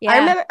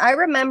 Yeah. I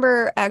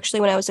remember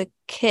actually when I was a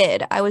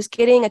kid, I was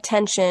getting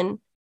attention.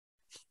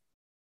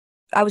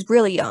 I was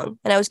really young,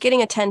 and I was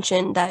getting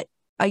attention that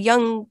a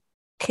young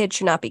kid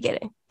should not be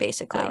getting,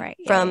 basically,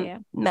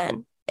 from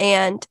men.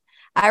 And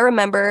I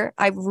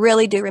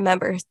really do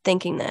remember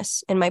thinking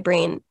this in my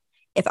brain: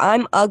 if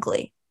I'm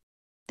ugly,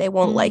 they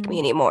won't like me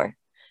anymore.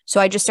 So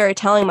I just started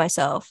telling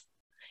myself,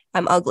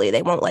 I'm ugly,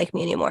 they won't like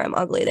me anymore. I'm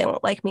ugly, they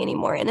won't like me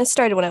anymore. And it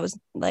started when I was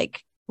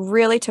like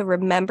really to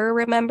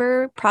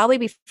remember probably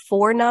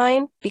before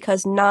 9,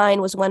 because 9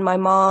 was when my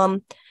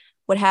mom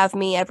would have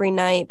me every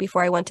night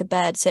before I went to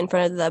bed sit in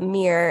front of the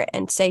mirror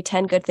and say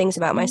 10 good things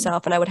about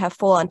myself, and I would have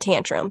full on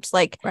tantrums,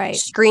 like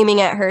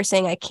screaming at her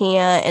saying I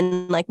can't,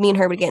 and like me and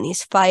her would get in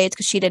these fights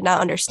because she did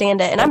not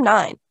understand it, and I'm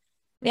 9.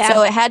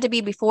 So it had to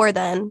be before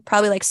then,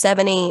 probably like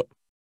 7, 8.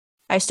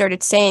 I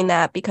started saying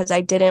that because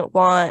I didn't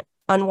want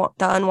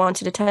the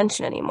unwanted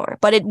attention anymore.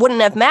 But it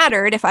wouldn't have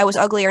mattered if I was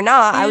ugly or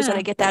not. I was going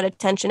to get that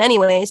attention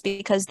anyways,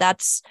 because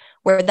that's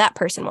where that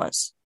person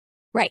was.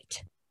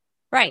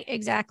 Right,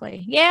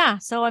 exactly. Yeah.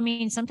 So, I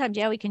mean, sometimes,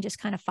 we can just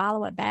kind of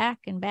follow it back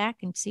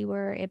and see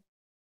where it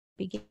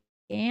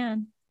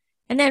began.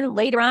 And then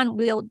later on,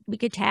 we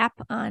could tap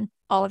on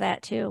all of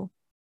that too.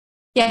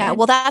 Yeah.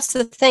 Well, that's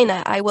the thing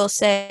that I will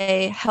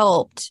say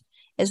helped,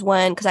 is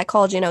when, because I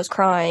called you and I was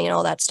crying and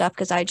all that stuff,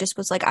 because I just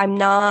was like, I'm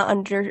not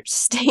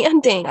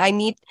understanding.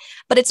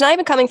 But it's not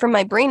even coming from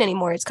my brain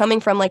anymore. It's coming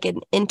from like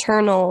an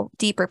internal,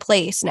 deeper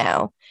place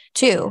now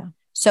too. Yeah.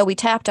 So we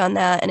tapped on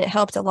that and it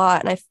helped a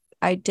lot. And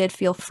I did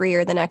feel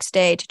freer the next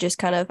day to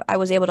just I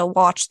was able to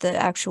watch the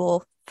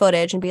actual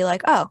footage and be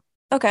like, oh,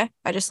 okay,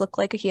 I just look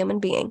like a human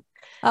being.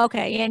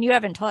 Okay. And you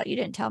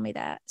didn't tell me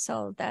that.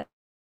 So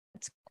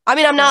I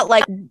mean, I'm not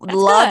like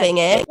loving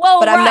it,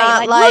 but I'm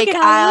not like, look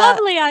at how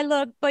lovely I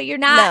look, but you're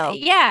not. No.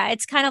 Yeah.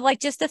 It's kind of like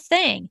just a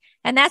thing.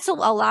 And that's a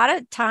lot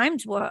of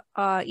times what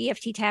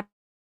EFT tapping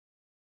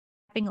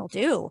will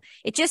do.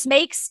 It just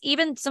makes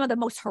even some of the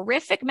most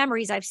horrific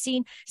memories I've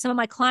seen some of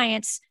my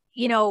clients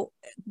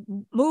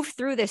move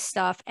through this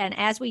stuff. And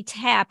as we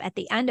tap at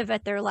the end of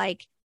it, they're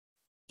like,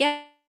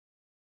 yeah,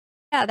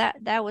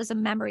 that was a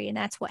memory and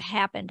that's what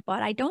happened.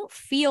 But I don't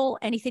feel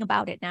anything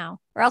about it now,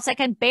 or else I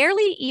can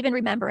barely even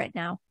remember it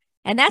now.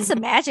 And that's the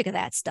Mhm. magic of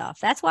that stuff.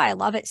 That's why I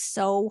love it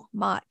so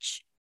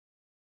much.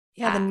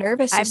 Yeah, the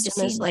nervous I've just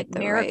system is seen like like the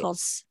right.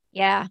 miracles.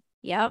 Yeah.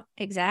 Yep.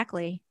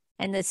 Exactly.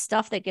 And the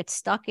stuff that gets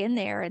stuck in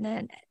there, and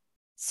then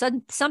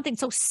something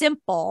so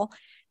simple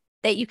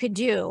that you could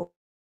do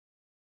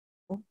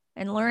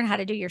and learn how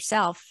to do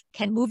yourself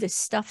can move this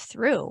stuff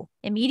through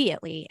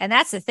immediately. And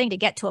that's the thing, to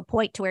get to a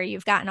point to where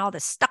you've gotten all the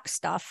stuck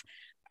stuff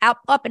out,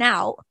 up and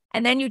out,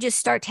 and then you just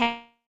start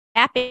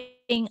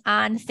tapping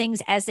on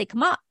things as they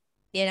come up.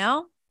 You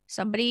know,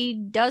 somebody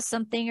does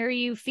something, or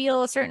you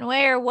feel a certain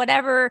way, or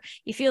whatever.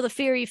 You feel the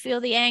fear, you feel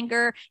the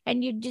anger,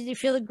 and you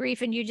feel the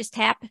grief, and you just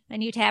tap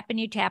and you tap and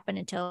you tap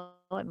until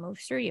it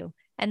moves through you.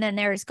 And then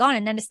there it's gone.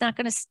 And then it's not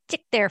going to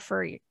stick there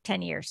for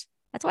 10 years.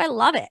 That's why I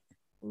love it.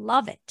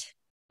 Love it.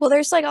 Well,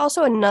 there's like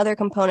also another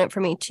component for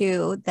me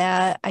too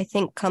that I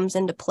think comes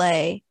into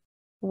play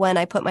when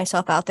I put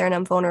myself out there and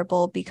I'm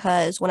vulnerable,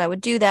 because when I would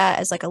do that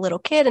as like a little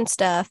kid and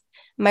stuff,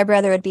 my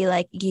brother would be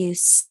like, "You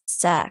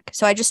suck."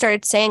 So I just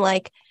started saying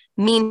like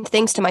mean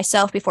things to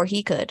myself before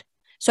he could.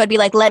 So I'd be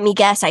like, "Let me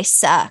guess, I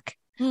suck.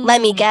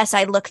 Let me guess,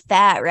 I look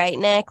fat, right,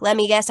 Nick? Let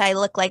me guess, I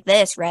look like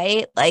this,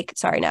 right?" Like,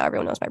 sorry, now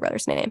everyone knows my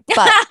brother's name,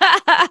 but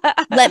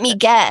let me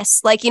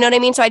guess, like, you know what I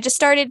mean? So I just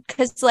started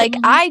because like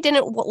I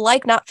didn't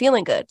like not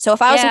feeling good. So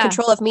if I was in Yeah.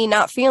 control of me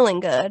not feeling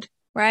good,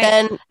 Right.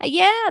 then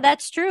Yeah,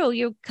 that's true.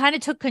 You kind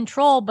of took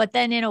control, but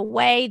then in a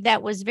way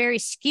that was very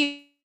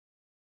skewed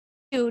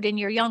in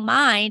your young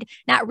mind,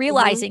 not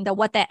realizing that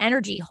what that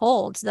energy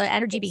holds, the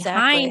energy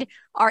behind exactly.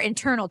 our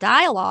internal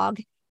dialogue,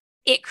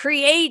 it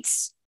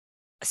creates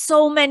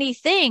so many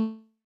things.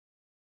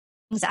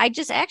 I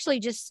just actually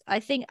just, I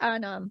think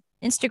on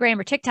Instagram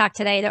or TikTok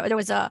today, there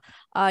was a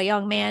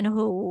young man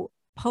who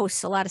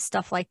posts a lot of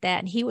stuff like that.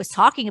 And he was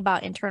talking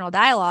about internal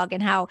dialogue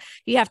and how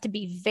you have to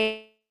be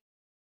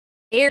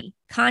very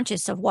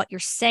conscious of what you're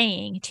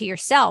saying to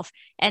yourself,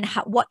 and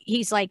how, what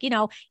he's like, you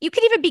know, you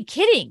could even be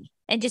kidding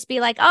and just be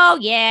like, "Oh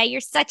yeah, you're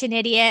such an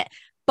idiot."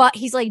 But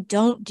he's like,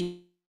 don't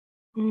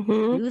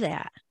Mm-hmm. do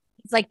that.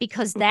 It's like,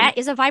 because Mm-hmm. that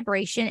is a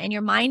vibration and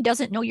your mind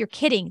doesn't know you're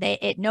kidding.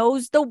 It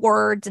knows the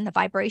words, and the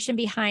vibration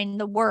behind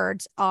the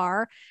words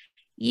are,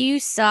 "You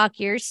suck,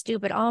 you're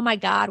stupid. Oh my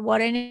God,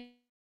 what an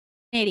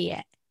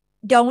idiot.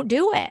 Don't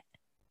do it."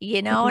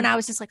 You know, Mm-hmm. and I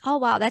was just like, "Oh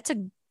wow,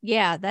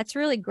 yeah, that's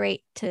really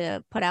great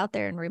to put out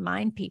there and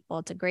remind people."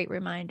 It's a great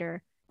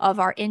reminder of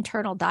our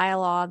internal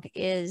dialogue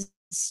is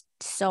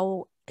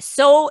so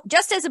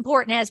just as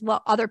important as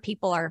what other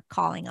people are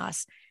calling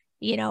us,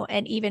 you know,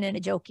 and even in a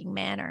joking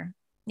manner.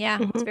 Yeah,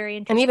 it's Mm-hmm. very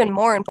And even interesting.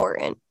 more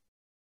important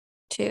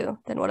too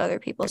than what other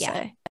people Yeah.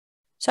 say.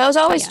 So I was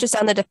always Yeah. just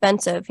on the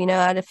defensive, you know,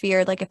 out of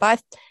fear. Like if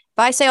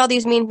I say all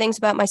these mean things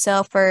about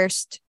myself,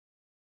 first,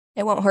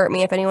 it won't hurt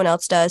me if anyone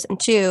else does. And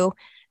two,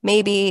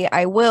 maybe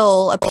I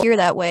will appear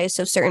that way.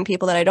 So certain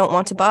people that I don't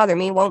want to bother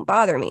me won't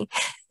bother me.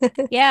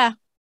 Yeah.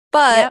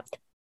 But Yep.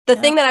 the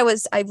Yep. thing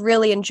that I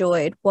really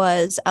enjoyed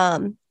was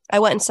I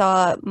went and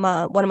saw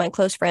one of my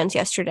close friends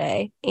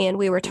yesterday, and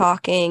we were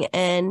talking,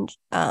 and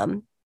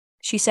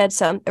she said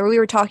or we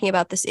were talking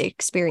about this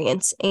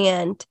experience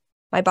and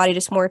my body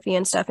dysmorphia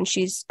and stuff. And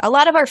a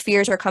lot of our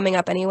fears are coming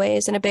up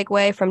anyways in a big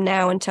way from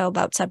now until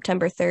about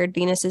September 3rd.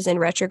 Venus is in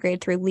retrograde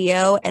through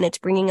Leo, and it's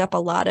bringing up a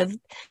lot of,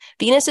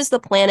 Venus is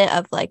the planet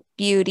of like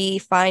beauty,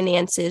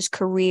 finances,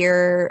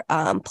 career,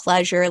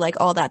 pleasure,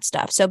 like all that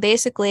stuff. So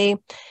basically,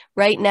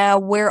 right now,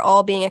 we're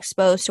all being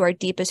exposed to our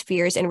deepest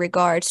fears in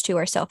regards to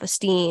our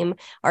self-esteem,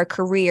 our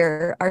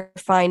career, our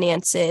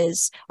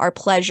finances, our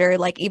pleasure.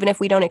 Like even if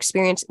we don't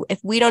experience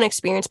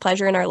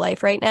pleasure in our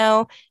life right now,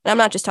 and I'm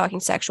not just talking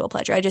sexual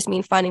pleasure, I just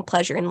mean finding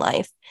pleasure in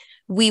life,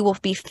 we will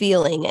be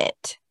feeling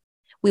it.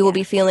 We will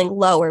be feeling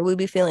lower. We'll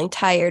be feeling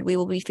tired. We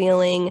will be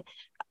feeling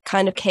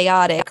kind of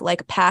chaotic,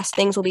 like past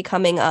things will be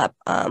coming up.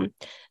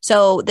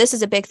 So this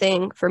is a big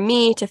thing for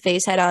me to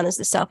face head on, is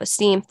the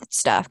self-esteem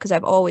stuff, because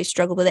I've always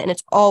struggled with it and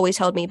it's always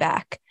held me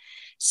back.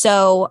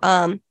 So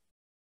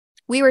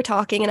we were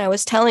talking and I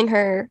was telling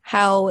her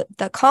how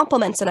the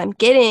compliments that I'm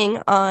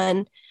getting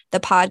on the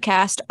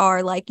podcast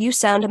are like, "You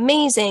sound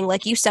amazing.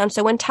 Like, you sound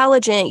so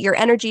intelligent. Your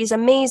energy is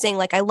amazing.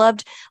 Like, I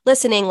loved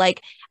listening.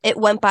 Like, it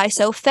went by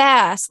so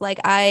fast. Like,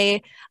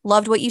 I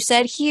loved what you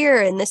said here.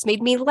 And this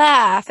made me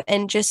laugh.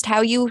 And just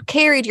how you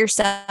carried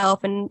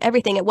yourself and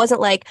everything. It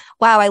wasn't like,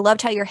 wow, I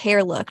loved how your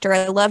hair looked, or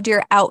I loved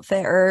your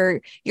outfit, or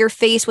your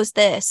face was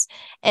this."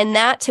 And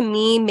that to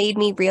me made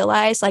me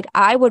realize, like,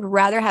 I would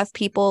rather have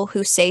people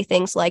who say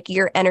things like,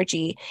 "Your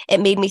energy, it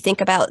made me think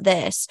about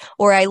this,"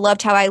 or "I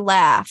loved how I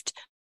laughed,"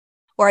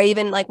 or I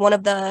even, like, one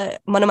of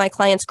my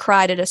clients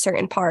cried at a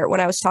certain part when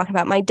I was talking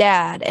about my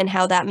dad and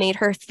how that made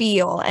her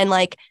feel. And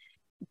like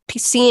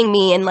seeing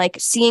me and like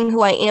seeing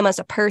who I am as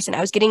a person,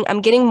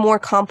 I'm getting more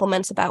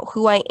compliments about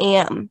who I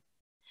am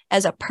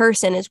as a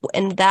person,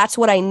 and that's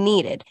what I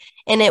needed.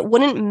 And it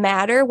wouldn't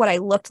matter what I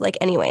looked like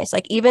anyways.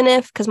 Like, even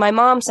if, because my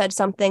mom said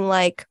something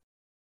like,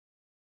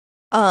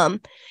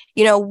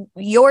 you know,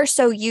 you're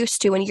so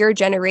used to in your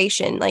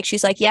generation, like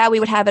she's like, yeah, we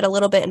would have it a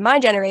little bit in my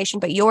generation,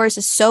 but yours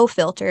is so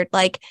filtered.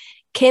 Like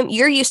Kim,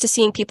 you're used to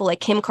seeing people like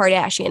Kim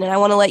Kardashian, and I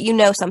want to let you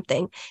know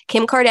something.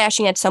 Kim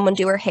Kardashian had someone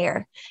do her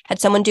hair,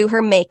 had someone do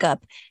her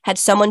makeup, had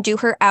someone do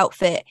her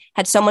outfit,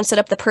 had someone set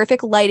up the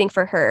perfect lighting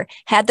for her,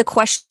 had the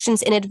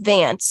questions in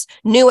advance,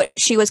 knew what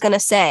she was going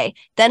to say,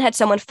 then had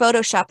someone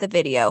Photoshop the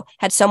video,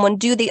 had someone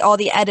do all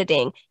the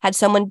editing, had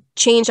someone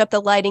change up the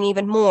lighting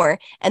even more,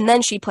 and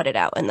then she put it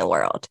out in the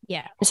world.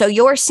 Yeah. So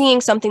you're seeing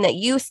something that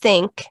you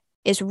think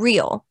is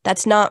real,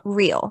 that's not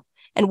real.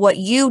 And what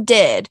you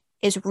did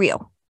is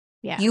real.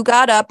 Yeah. You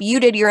got up, you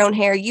did your own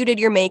hair, you did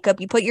your makeup,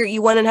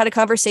 you went and had a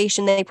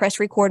conversation, they pressed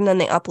record and then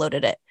they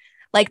uploaded it.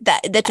 Like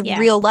that's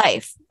real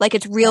life. Like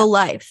it's real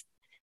life.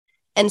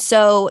 And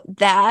so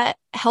that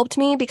helped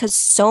me because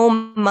so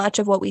much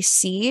of what we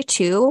see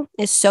too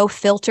is so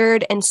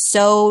filtered and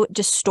so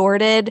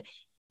distorted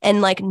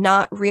and like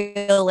not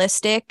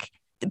realistic.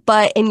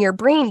 But in your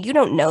brain, you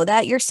don't know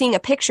that. You're seeing a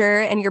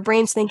picture and your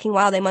brain's thinking,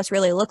 wow, they must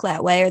really look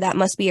that way, or that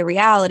must be a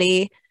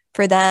reality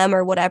for them,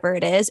 or whatever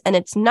it is. And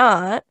it's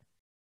not.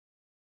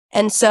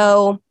 And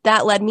so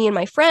that led me and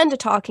my friend to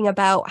talking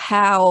about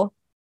how,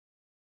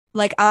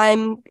 like,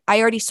 I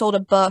already sold a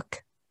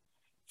book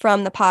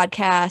from the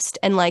podcast,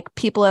 and like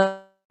people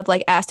have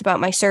like asked about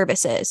my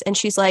services. And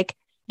she's like,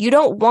 you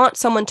don't want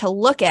someone to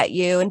look at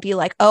you and be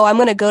like, oh, I'm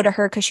going to go to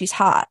her because she's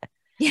hot.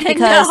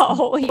 Because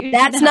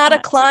that's not a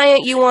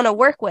client you want to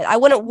work with. I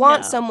wouldn't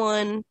want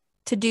someone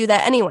to do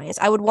that anyways.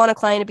 I would want a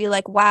client to be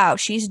like, wow,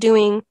 she's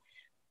doing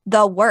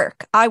the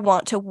work. I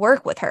want to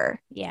work with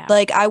her. Yeah.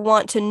 Like I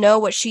want to know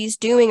what she's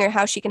doing or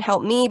how she can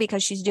help me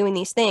because she's doing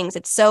these things.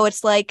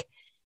 It's like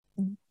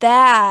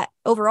that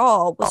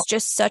overall was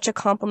just such a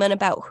compliment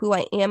about who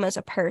I am as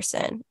a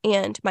person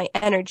and my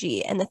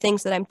energy and the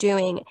things that I'm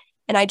doing.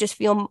 And I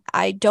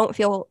don't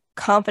feel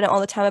confident all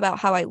the time about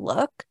how I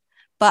look,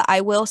 but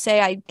I will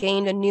say I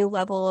gained a new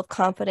level of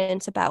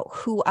confidence about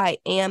who I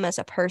am as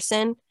a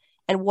person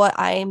and what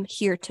I'm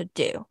here to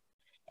do.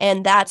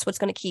 And that's what's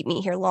going to keep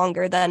me here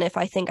longer than if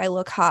I think I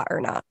look hot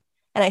or not.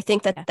 And I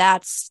think that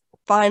that's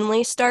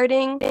finally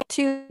starting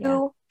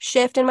to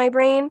shift in my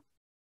brain.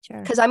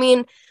 Sure. Because, I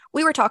mean,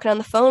 we were talking on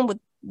the phone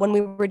when we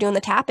were doing the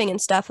tapping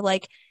and stuff,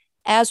 like,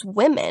 as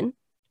women,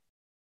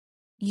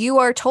 you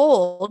are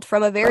told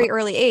from a very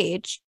early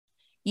age,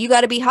 you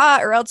got to be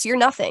hot or else you're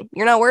nothing.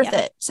 You're not worth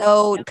it.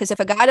 So, because if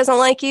a guy doesn't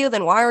like you,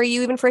 then why are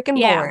you even freaking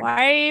born?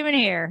 Why are you even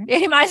here?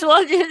 You might as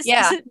well just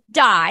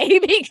die.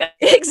 Because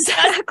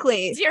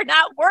exactly. You're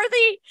not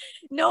worthy.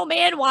 No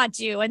man wants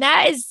you. And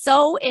that is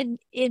so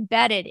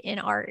embedded in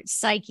our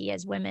psyche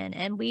as women.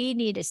 And we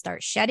need to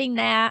start shedding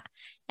that.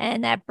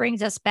 And that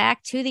brings us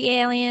back to the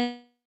aliens,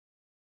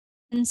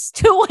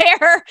 to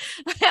where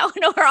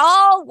we're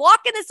all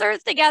walking this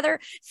earth together,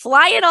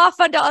 flying off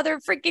onto other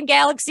freaking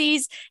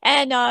galaxies,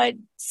 and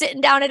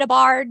sitting down at a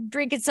bar,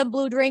 drinking some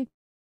blue drink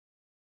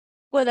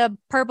with a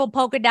purple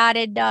polka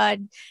dotted,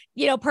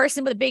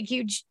 person with a big,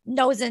 huge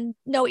nose and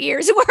no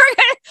ears.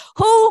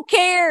 Who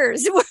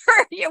cares?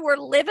 We're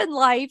living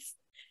life.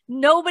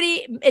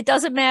 It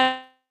doesn't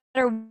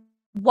matter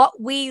what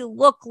we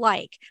look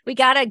like. We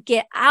got to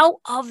get out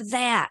of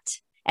that.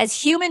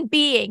 As human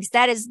beings,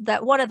 that is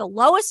one of the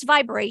lowest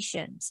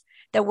vibrations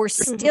that we're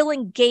still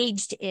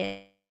engaged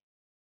in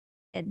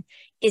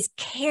is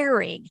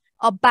caring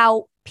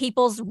about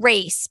people's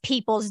race,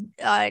 people's,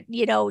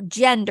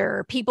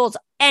 gender, people's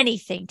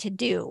anything to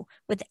do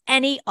with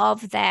any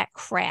of that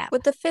crap.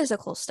 With the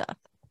physical stuff.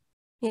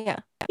 Yeah.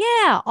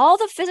 Yeah, all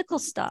the physical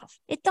stuff.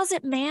 It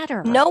doesn't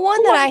matter. No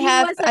one that I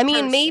have, I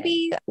mean,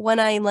 maybe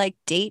when I like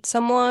date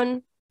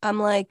someone, I'm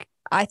like,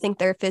 I think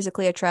they're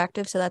physically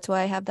attractive, so that's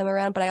why I have them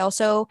around. But I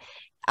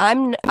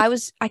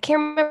can't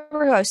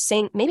remember who I was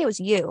saying. Maybe it was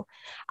you.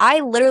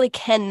 I literally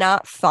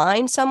cannot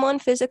find someone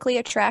physically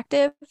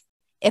attractive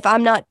if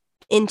I'm not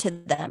into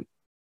them.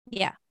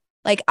 Yeah.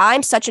 Like,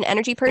 I'm such an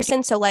energy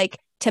person. So, like,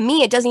 to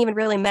me, it doesn't even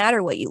really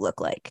matter what you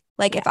look like.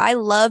 Like, if I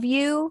love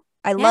you,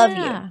 I love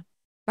you.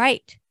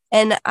 Right.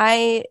 And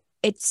I'm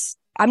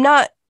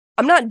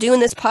not doing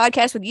this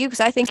podcast with you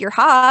because I think you're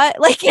hot.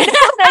 Like, you know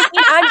what I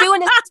mean? I'm doing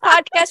this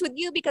podcast with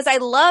you because I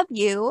love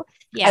you.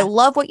 Yeah. I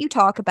love what you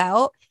talk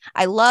about.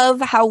 I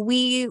love how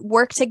we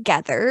work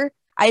together.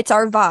 It's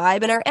our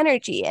vibe and our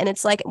energy. And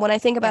it's like, when I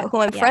think about who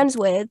I'm friends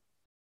with,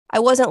 I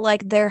wasn't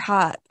like, they're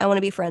hot, I want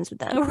to be friends with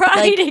them.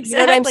 Right, like, exactly. You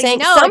know what I'm saying?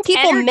 No, some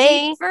people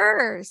may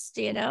first,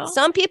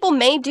 Some people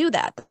may do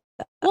that.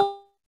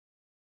 Well,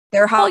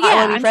 they're hot. I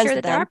want to be friends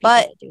with them.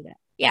 But do that.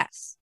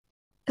 Yes.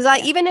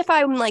 Because even if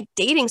I'm like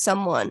dating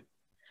someone,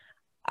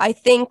 I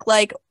think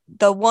like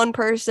the one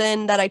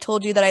person that I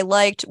told you that I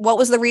liked, what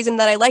was the reason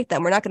that I liked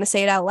them? We're not going to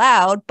say it out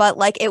loud, but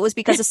like it was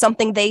because of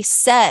something they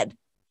said.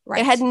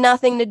 Right. It had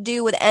nothing to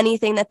do with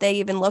anything that they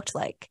even looked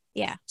like.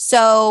 Yeah.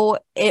 So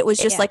it was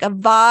just like a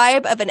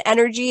vibe of an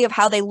energy of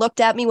how they looked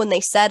at me when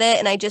they said it.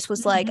 And I just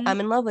was like, I'm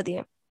in love with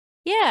you.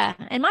 Yeah.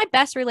 And my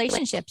best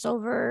relationships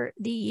over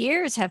the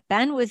years have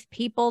been with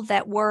people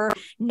that were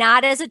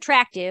not as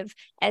attractive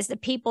as the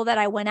people that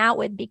I went out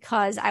with,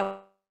 because I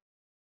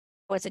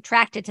was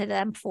attracted to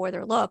them for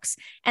their looks.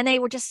 And they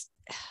were just,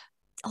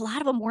 a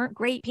lot of them weren't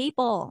great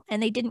people,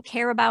 and they didn't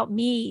care about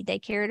me. They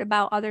cared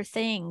about other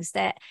things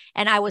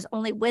and I was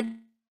only with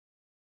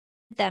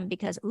them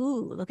because,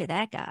 ooh, look at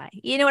that guy.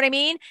 You know what I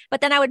mean?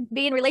 But then I would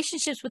be in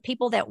relationships with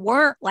people that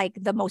weren't like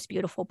the most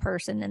beautiful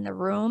person in the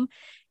room,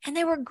 and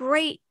they were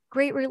great,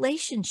 great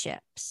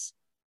relationships.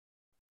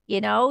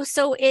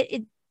 So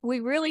we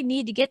really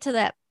need to get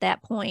to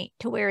that point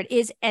to where it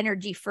is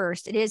energy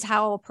first. It is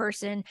how a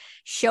person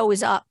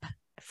shows up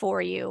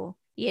for you.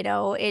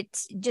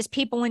 It's just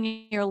people in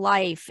your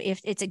life.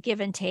 If it's a give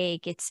and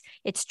take,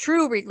 it's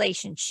true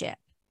relationship,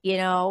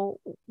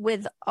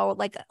 with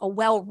like a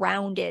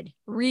well-rounded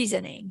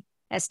reasoning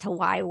as to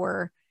why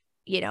we're,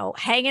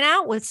 hanging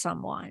out with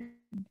someone.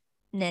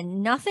 And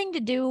then nothing to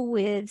do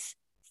with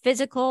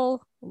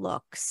physical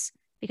looks,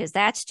 because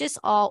that's just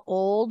all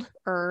old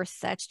earth.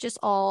 That's just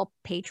all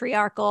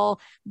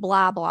patriarchal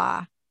blah,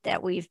 blah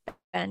that we've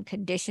been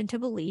conditioned to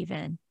believe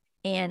in.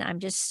 And I'm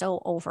just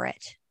so over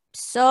it.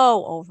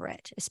 So over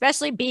it,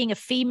 especially being a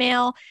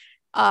female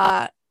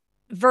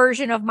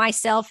version of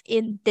myself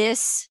in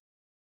this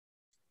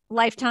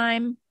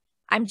lifetime.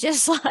 I'm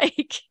just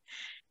like,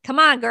 come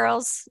on,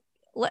 girls.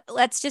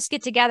 Let's just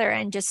get together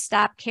and just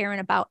stop caring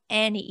about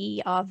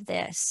any of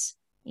this.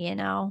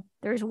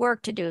 There's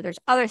work to do. There's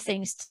other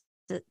things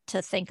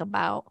to think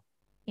about.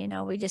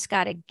 We just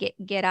got to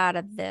get out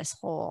of this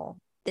hole.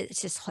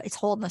 It's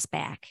holding us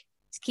back.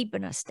 It's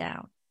keeping us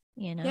down,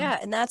 Yeah.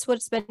 And that's what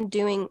it's been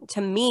doing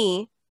to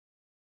me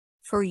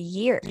for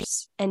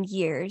years and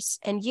years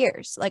and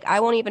years. Like,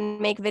 I won't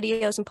even make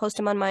videos and post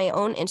them on my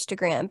own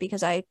Instagram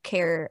because I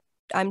care.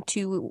 I'm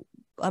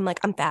like,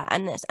 I'm fat,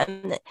 I'm this,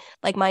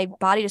 like, my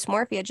body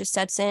dysmorphia just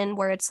sets in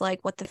where it's like,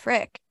 what the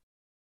frick?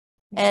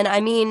 And I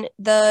mean,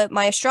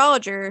 my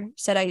astrologer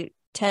said I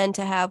tend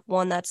to have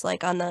one that's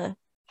like on the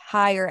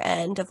higher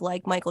end of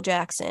like Michael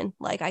Jackson.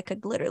 Like, I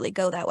could literally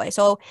go that way.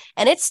 So,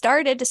 and it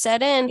started to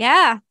set in.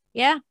 Yeah.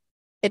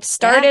 It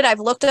started. I've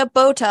looked up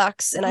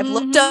Botox and I've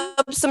looked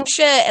up some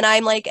shit, and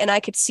I'm like, and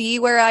I could see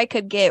where I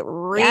could get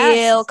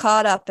real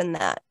caught up in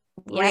that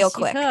real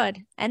quick. You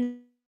could. And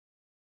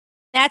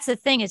that's the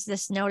thing, is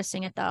just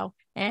noticing it though,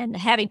 and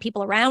having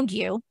people around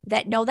you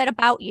that know that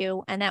about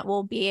you, and that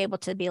will be able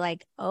to be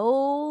like,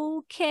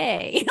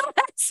 okay,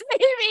 let's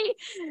maybe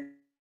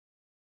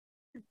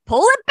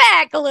pull it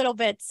back a little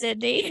bit,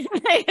 Sydney.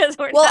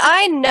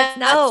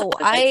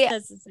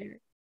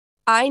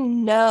 I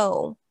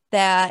know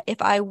that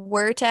if I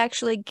were to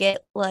actually get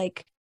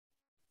like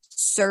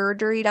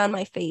surgery on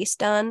my face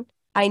done,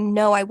 I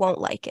know I won't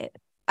like it.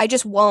 I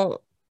just won't.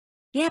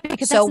 Yeah,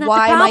 because so that's not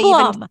why the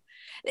problem. Am I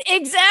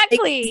even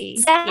exactly.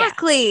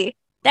 Yeah.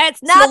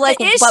 That's not so, like,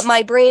 the issue. But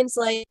my brain's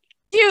like,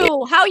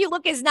 how you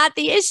look is not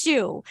the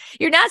issue.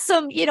 You're not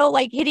some,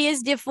 like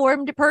hideous,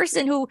 deformed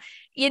person who,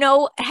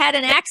 had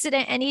an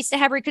accident and needs to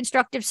have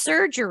reconstructive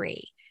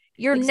surgery.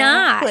 You're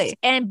not.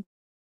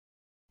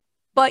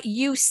 But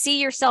you see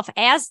yourself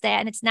as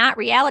that, and it's not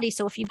reality.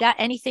 So if you've got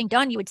anything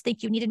done, you would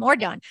think you needed more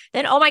done.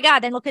 Then, oh my God,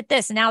 then look at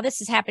this. And now this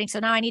is happening. So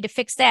now I need to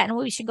fix that. And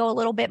we should go a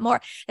little bit more.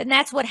 And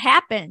that's what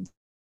happens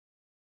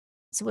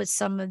with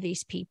some of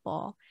these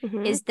people,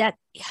 is that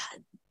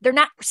they're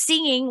not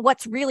seeing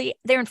what's really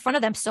there in front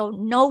of them. So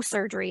no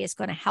surgery is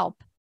going to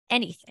help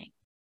anything.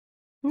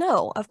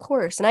 No, of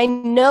course. And I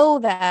know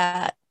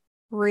that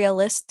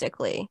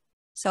realistically.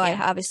 So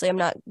I'm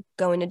not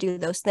going to do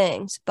those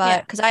things,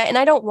 but because I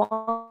don't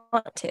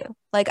want to.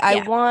 Like,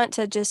 I want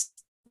to just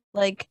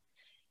like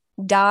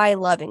die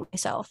loving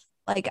myself.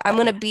 Like, I'm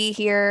going to be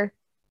here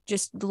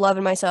just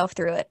loving myself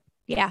through it.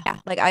 Yeah.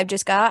 Like,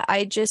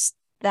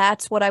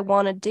 that's what I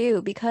want to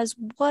do, because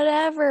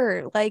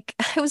whatever. Like,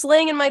 I was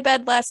laying in my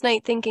bed last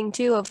night thinking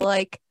too of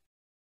like,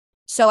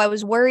 so I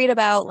was worried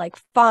about like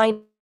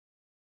finances,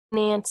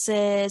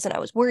 and I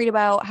was worried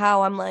about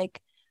how I'm like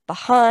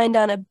behind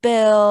on a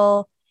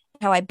bill,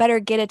 how I better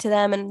get it to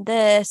them and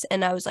this.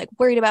 And I was like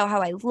worried about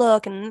how I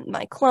look and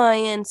my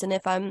clients, and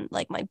if I'm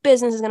like, my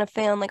business is going to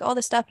fail, and like all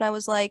this stuff. And I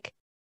was like,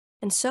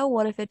 and so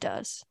what if it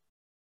does?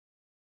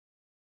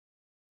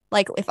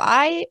 Like,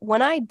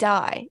 when I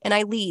die and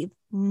I leave,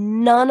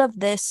 none of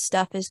this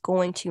stuff is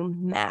going to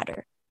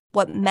matter.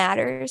 What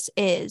matters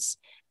is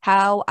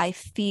how I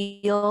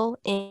feel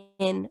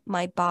in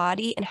my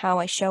body and how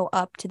I show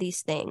up to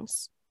these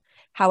things,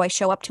 how I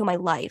show up to my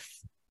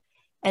life.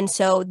 And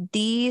so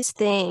these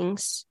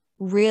things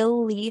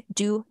really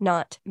do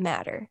not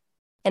matter.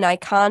 And I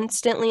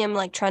constantly am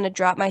like trying to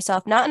drop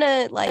myself, not in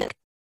a like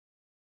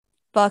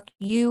fuck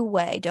you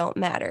way, don't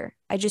matter.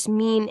 I just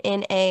mean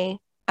in a,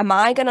 am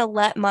I going to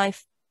let my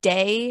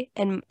day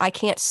and I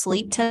can't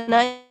sleep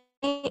tonight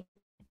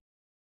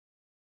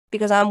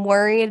because I'm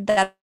worried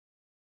that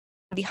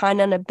I'm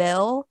behind on a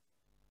bill?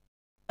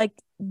 Like,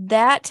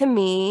 that to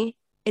me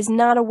is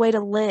not a way to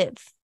live.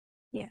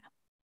 Yeah.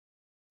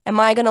 Am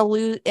I going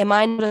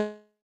to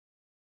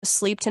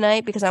sleep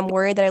tonight because I'm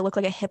worried that I look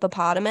like a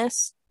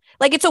hippopotamus?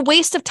 Like, it's a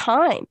waste of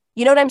time.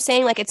 You know what I'm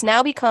saying? Like, it's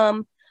now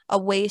become a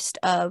waste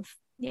of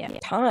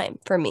time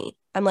for me.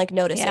 I'm like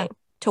noticing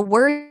to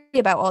worry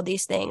about all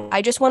these things.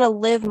 I just want to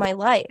live my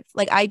life.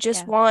 Like, I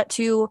just Yeah. want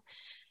to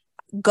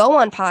go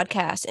on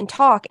podcasts and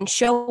talk and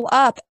show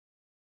up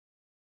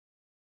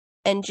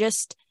and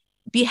just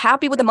be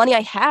happy with the money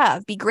I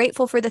have, be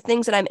grateful for the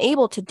things that I'm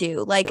able to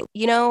do. Like,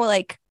 you know,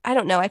 like, I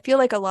don't know. I feel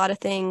like a lot of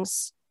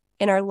things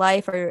in our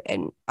life are,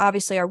 and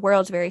obviously our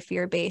world's very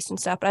fear-based and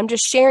stuff, but I'm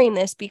just sharing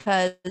this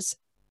because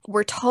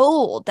we're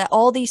told that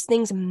all these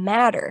things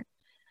matter.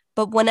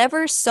 But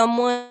whenever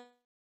someone,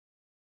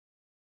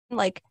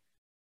 like,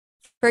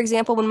 for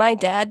example, when my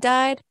dad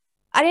died,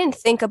 I didn't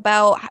think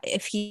about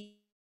if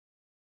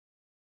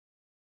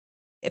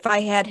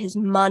I had his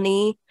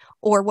money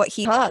or what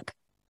he hug,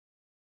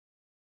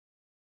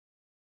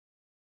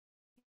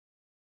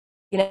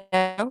 you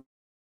know?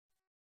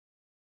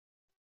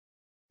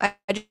 I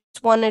just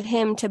wanted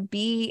him to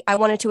be, I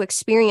wanted to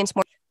experience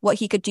more what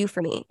he could do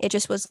for me. It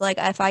just was like,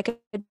 if I could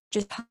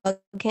just hug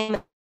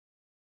him,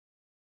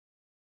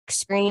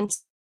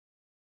 experience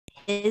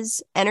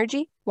his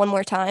energy one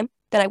more time,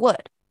 then I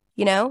would,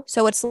 you know?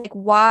 So it's like,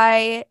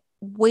 why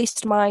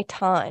waste my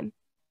time?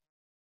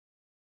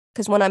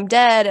 Because when I'm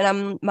dead and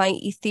I'm my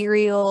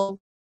ethereal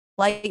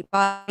light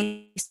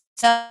body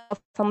self,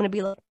 I'm going to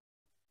be like,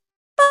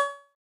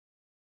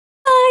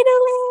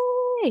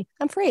 finally,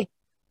 I'm free.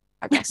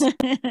 I guess.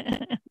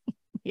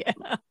 Yeah.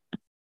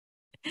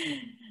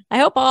 I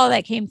hope all of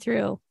that came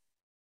through,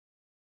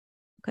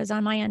 because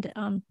on my end,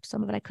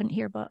 some of it I couldn't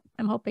hear, but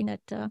I'm hoping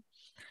that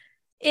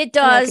it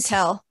does. I could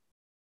tell.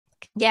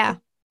 Yeah,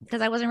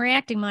 because I wasn't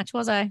reacting much,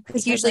 was I?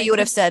 Because usually you would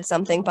have said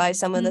something by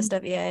some of the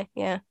stuff. Yeah.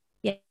 Yeah.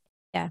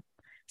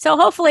 So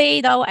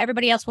hopefully, though,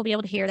 everybody else will be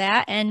able to hear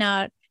that.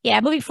 And yeah,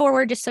 moving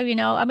forward, just so you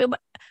know, I mean,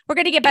 we're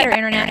going to get better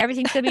internet.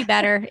 Everything's going to be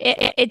better.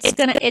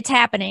 It's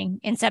happening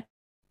in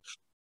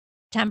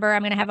September.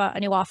 I'm going to have a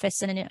new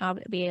office and I'll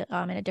be in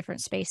a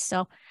different space.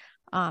 So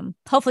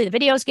hopefully the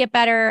videos get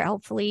better.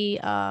 Hopefully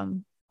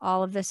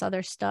all of this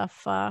other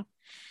stuff. Yeah,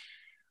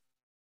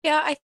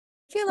 I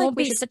feel like won't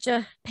be such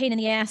a pain in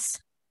the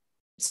ass.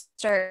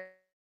 Start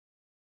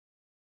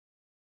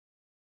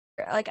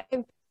like,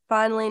 I'm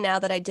finally, now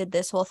that I did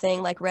this whole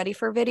thing, like, ready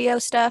for video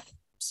stuff.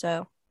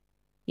 So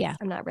yeah,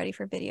 I'm not ready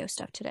for video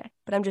stuff today,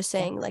 but I'm just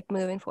saying, like,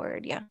 moving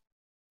forward.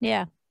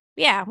 Yeah,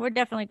 we're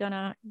definitely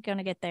gonna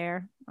get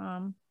there.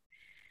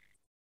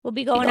 We'll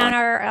be going on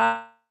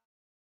our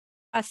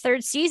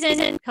third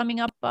season coming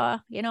up.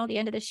 The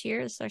end of this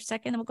year is our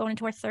second, and we're going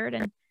into our third,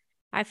 and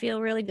I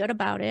feel really good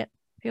about it.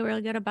 Feel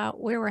really good about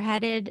where we're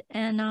headed,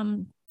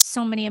 and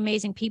so many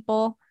amazing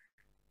people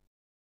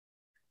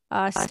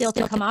still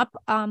to come up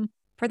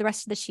for the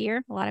rest of this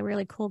year. A lot of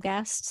really cool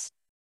guests,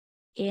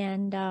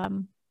 and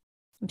I'm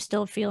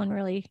still feeling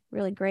really,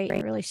 really great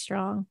and really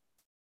strong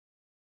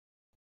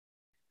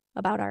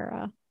about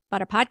our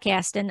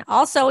podcast. And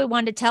also, we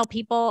wanted to tell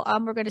people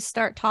we're going to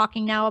start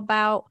talking now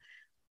about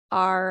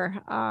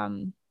our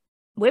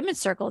women's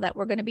circle that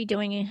we're going to be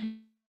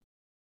doing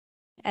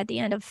at the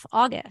end of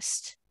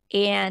August.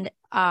 And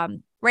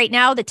right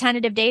now, the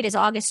tentative date is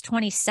August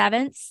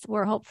 27th.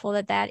 We're hopeful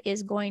that that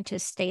is going to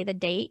stay the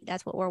date.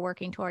 That's what we're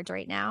working towards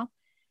right now.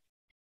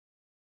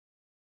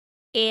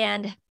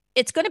 And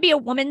it's going to be a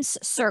women's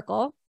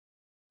circle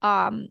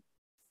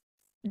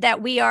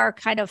that we are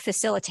kind of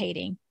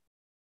facilitating,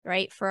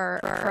 right,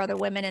 for other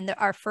women. And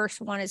our first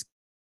one is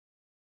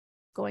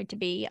going to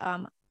be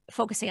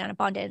focusing on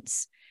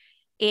abundance.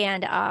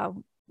 And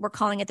we're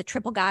calling it the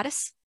Triple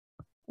Goddess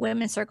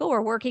Women's Circle.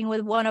 We're working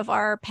with one of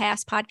our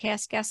past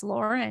podcast guests,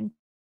 Lauren.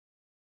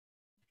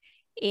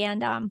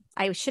 And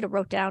I should have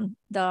wrote down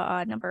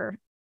the number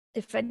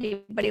if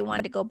anybody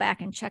wanted to go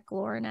back and check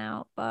Lauren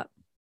out, but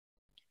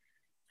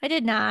I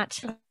did not.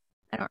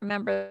 I don't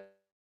remember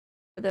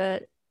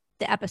the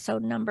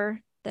episode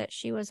number that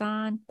she was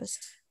on.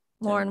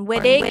 Lauren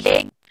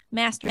Wittig,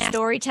 master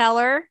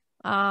storyteller.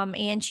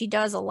 And she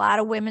does a lot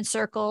of women's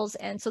circles.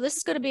 And so this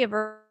is going to be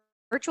a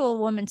virtual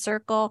women's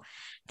circle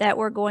that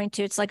we're going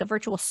to, it's like a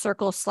virtual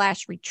circle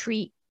 /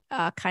 retreat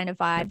kind of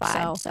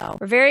vibe. So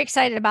we're very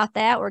excited about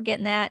that. We're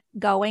getting that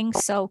going.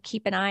 So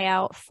keep an eye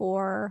out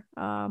for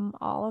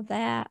all of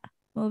that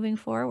moving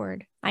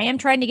forward. I am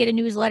trying to get a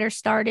newsletter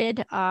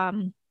started.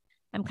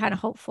 I'm kind of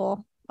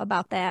hopeful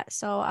about that.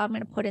 So I'm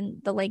going to put in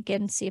the link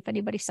in and see if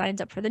anybody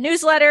signs up for the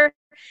newsletter.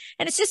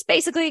 And it's just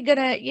basically going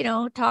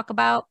to, talk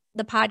about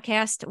the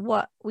podcast,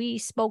 what we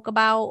spoke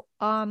about,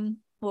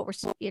 what we're,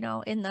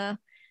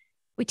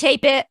 we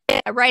tape it,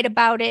 I write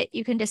about it.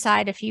 You can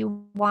decide if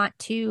you want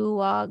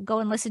to go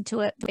and listen to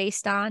it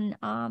based on,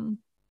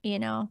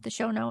 the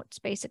show notes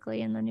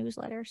basically in the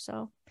newsletter.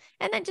 So,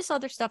 and then just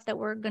other stuff that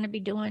we're going to be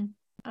doing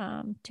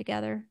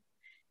together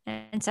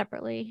and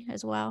separately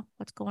as well,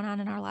 what's going on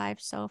in our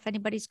lives. So if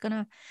anybody's going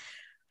to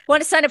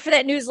want to sign up for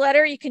that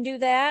newsletter, you can do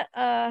that.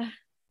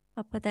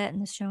 I'll put that in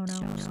the show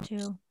notes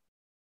too.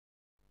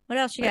 What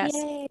else you got?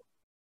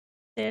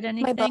 Did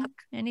anything?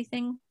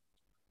 Anything?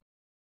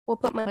 We'll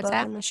put my book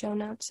in the show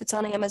notes. It's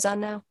on Amazon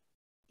now.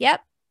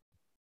 Yep.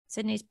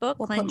 Sydney's book,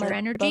 Cleanse Your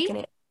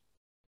Energy.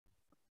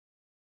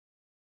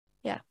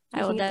 Yeah.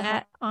 I will do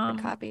that.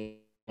 Copy.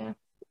 Yeah.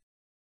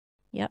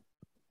 Yep.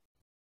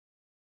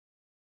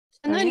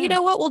 And then you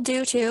know what we'll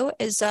do too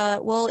is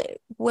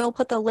we'll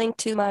put the link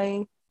to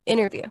my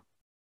interview.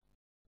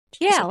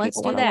 Yeah, let's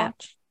do that.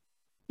 Watch.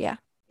 Yeah.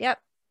 Yep.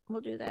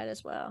 We'll do that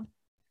as well.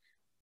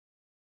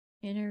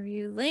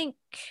 Interview link.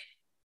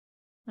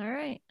 All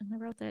right. I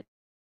wrote that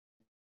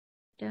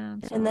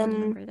down. So and then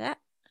remember that.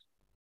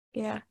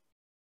 Yeah.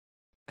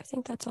 I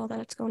think that's all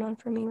that's going on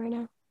for me right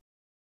now.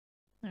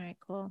 All right,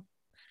 cool.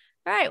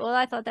 All right. Well,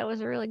 I thought that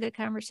was a really good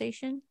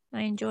conversation.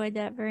 I enjoyed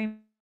that very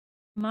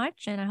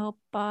much, and I hope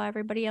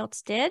everybody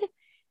else did.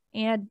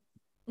 And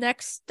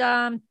next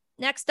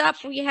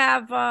up, we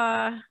have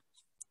a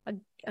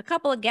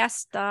couple of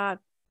guests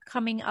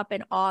coming up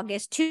in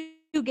August. Two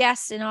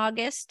guests in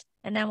August,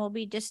 and then we'll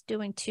be just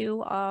doing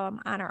 2 on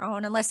our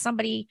own, unless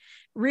somebody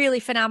really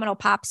phenomenal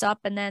pops up,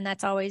 and then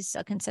that's always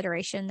a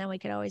consideration. Then we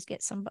could always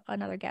get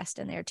another guest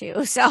in there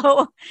too.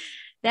 So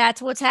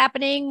that's what's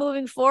happening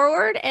moving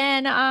forward.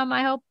 And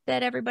I hope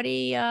that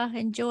everybody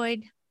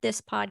enjoyed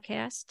this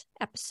podcast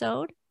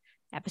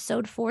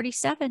episode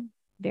 47.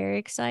 Very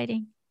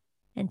exciting.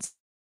 And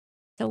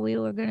so we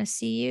were going to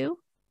see you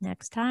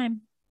next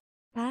time.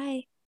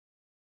 Bye.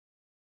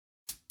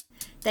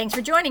 Thanks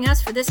for joining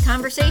us for this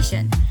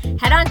conversation.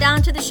 Head on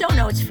down to the show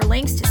notes for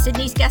links to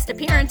Sydney's guest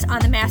appearance on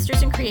the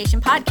Masters in Creation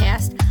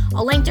podcast,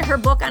 a link to her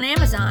book on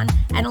Amazon,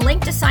 and a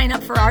link to sign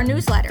up for our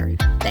newsletter.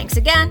 Thanks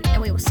again,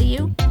 and we will see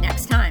you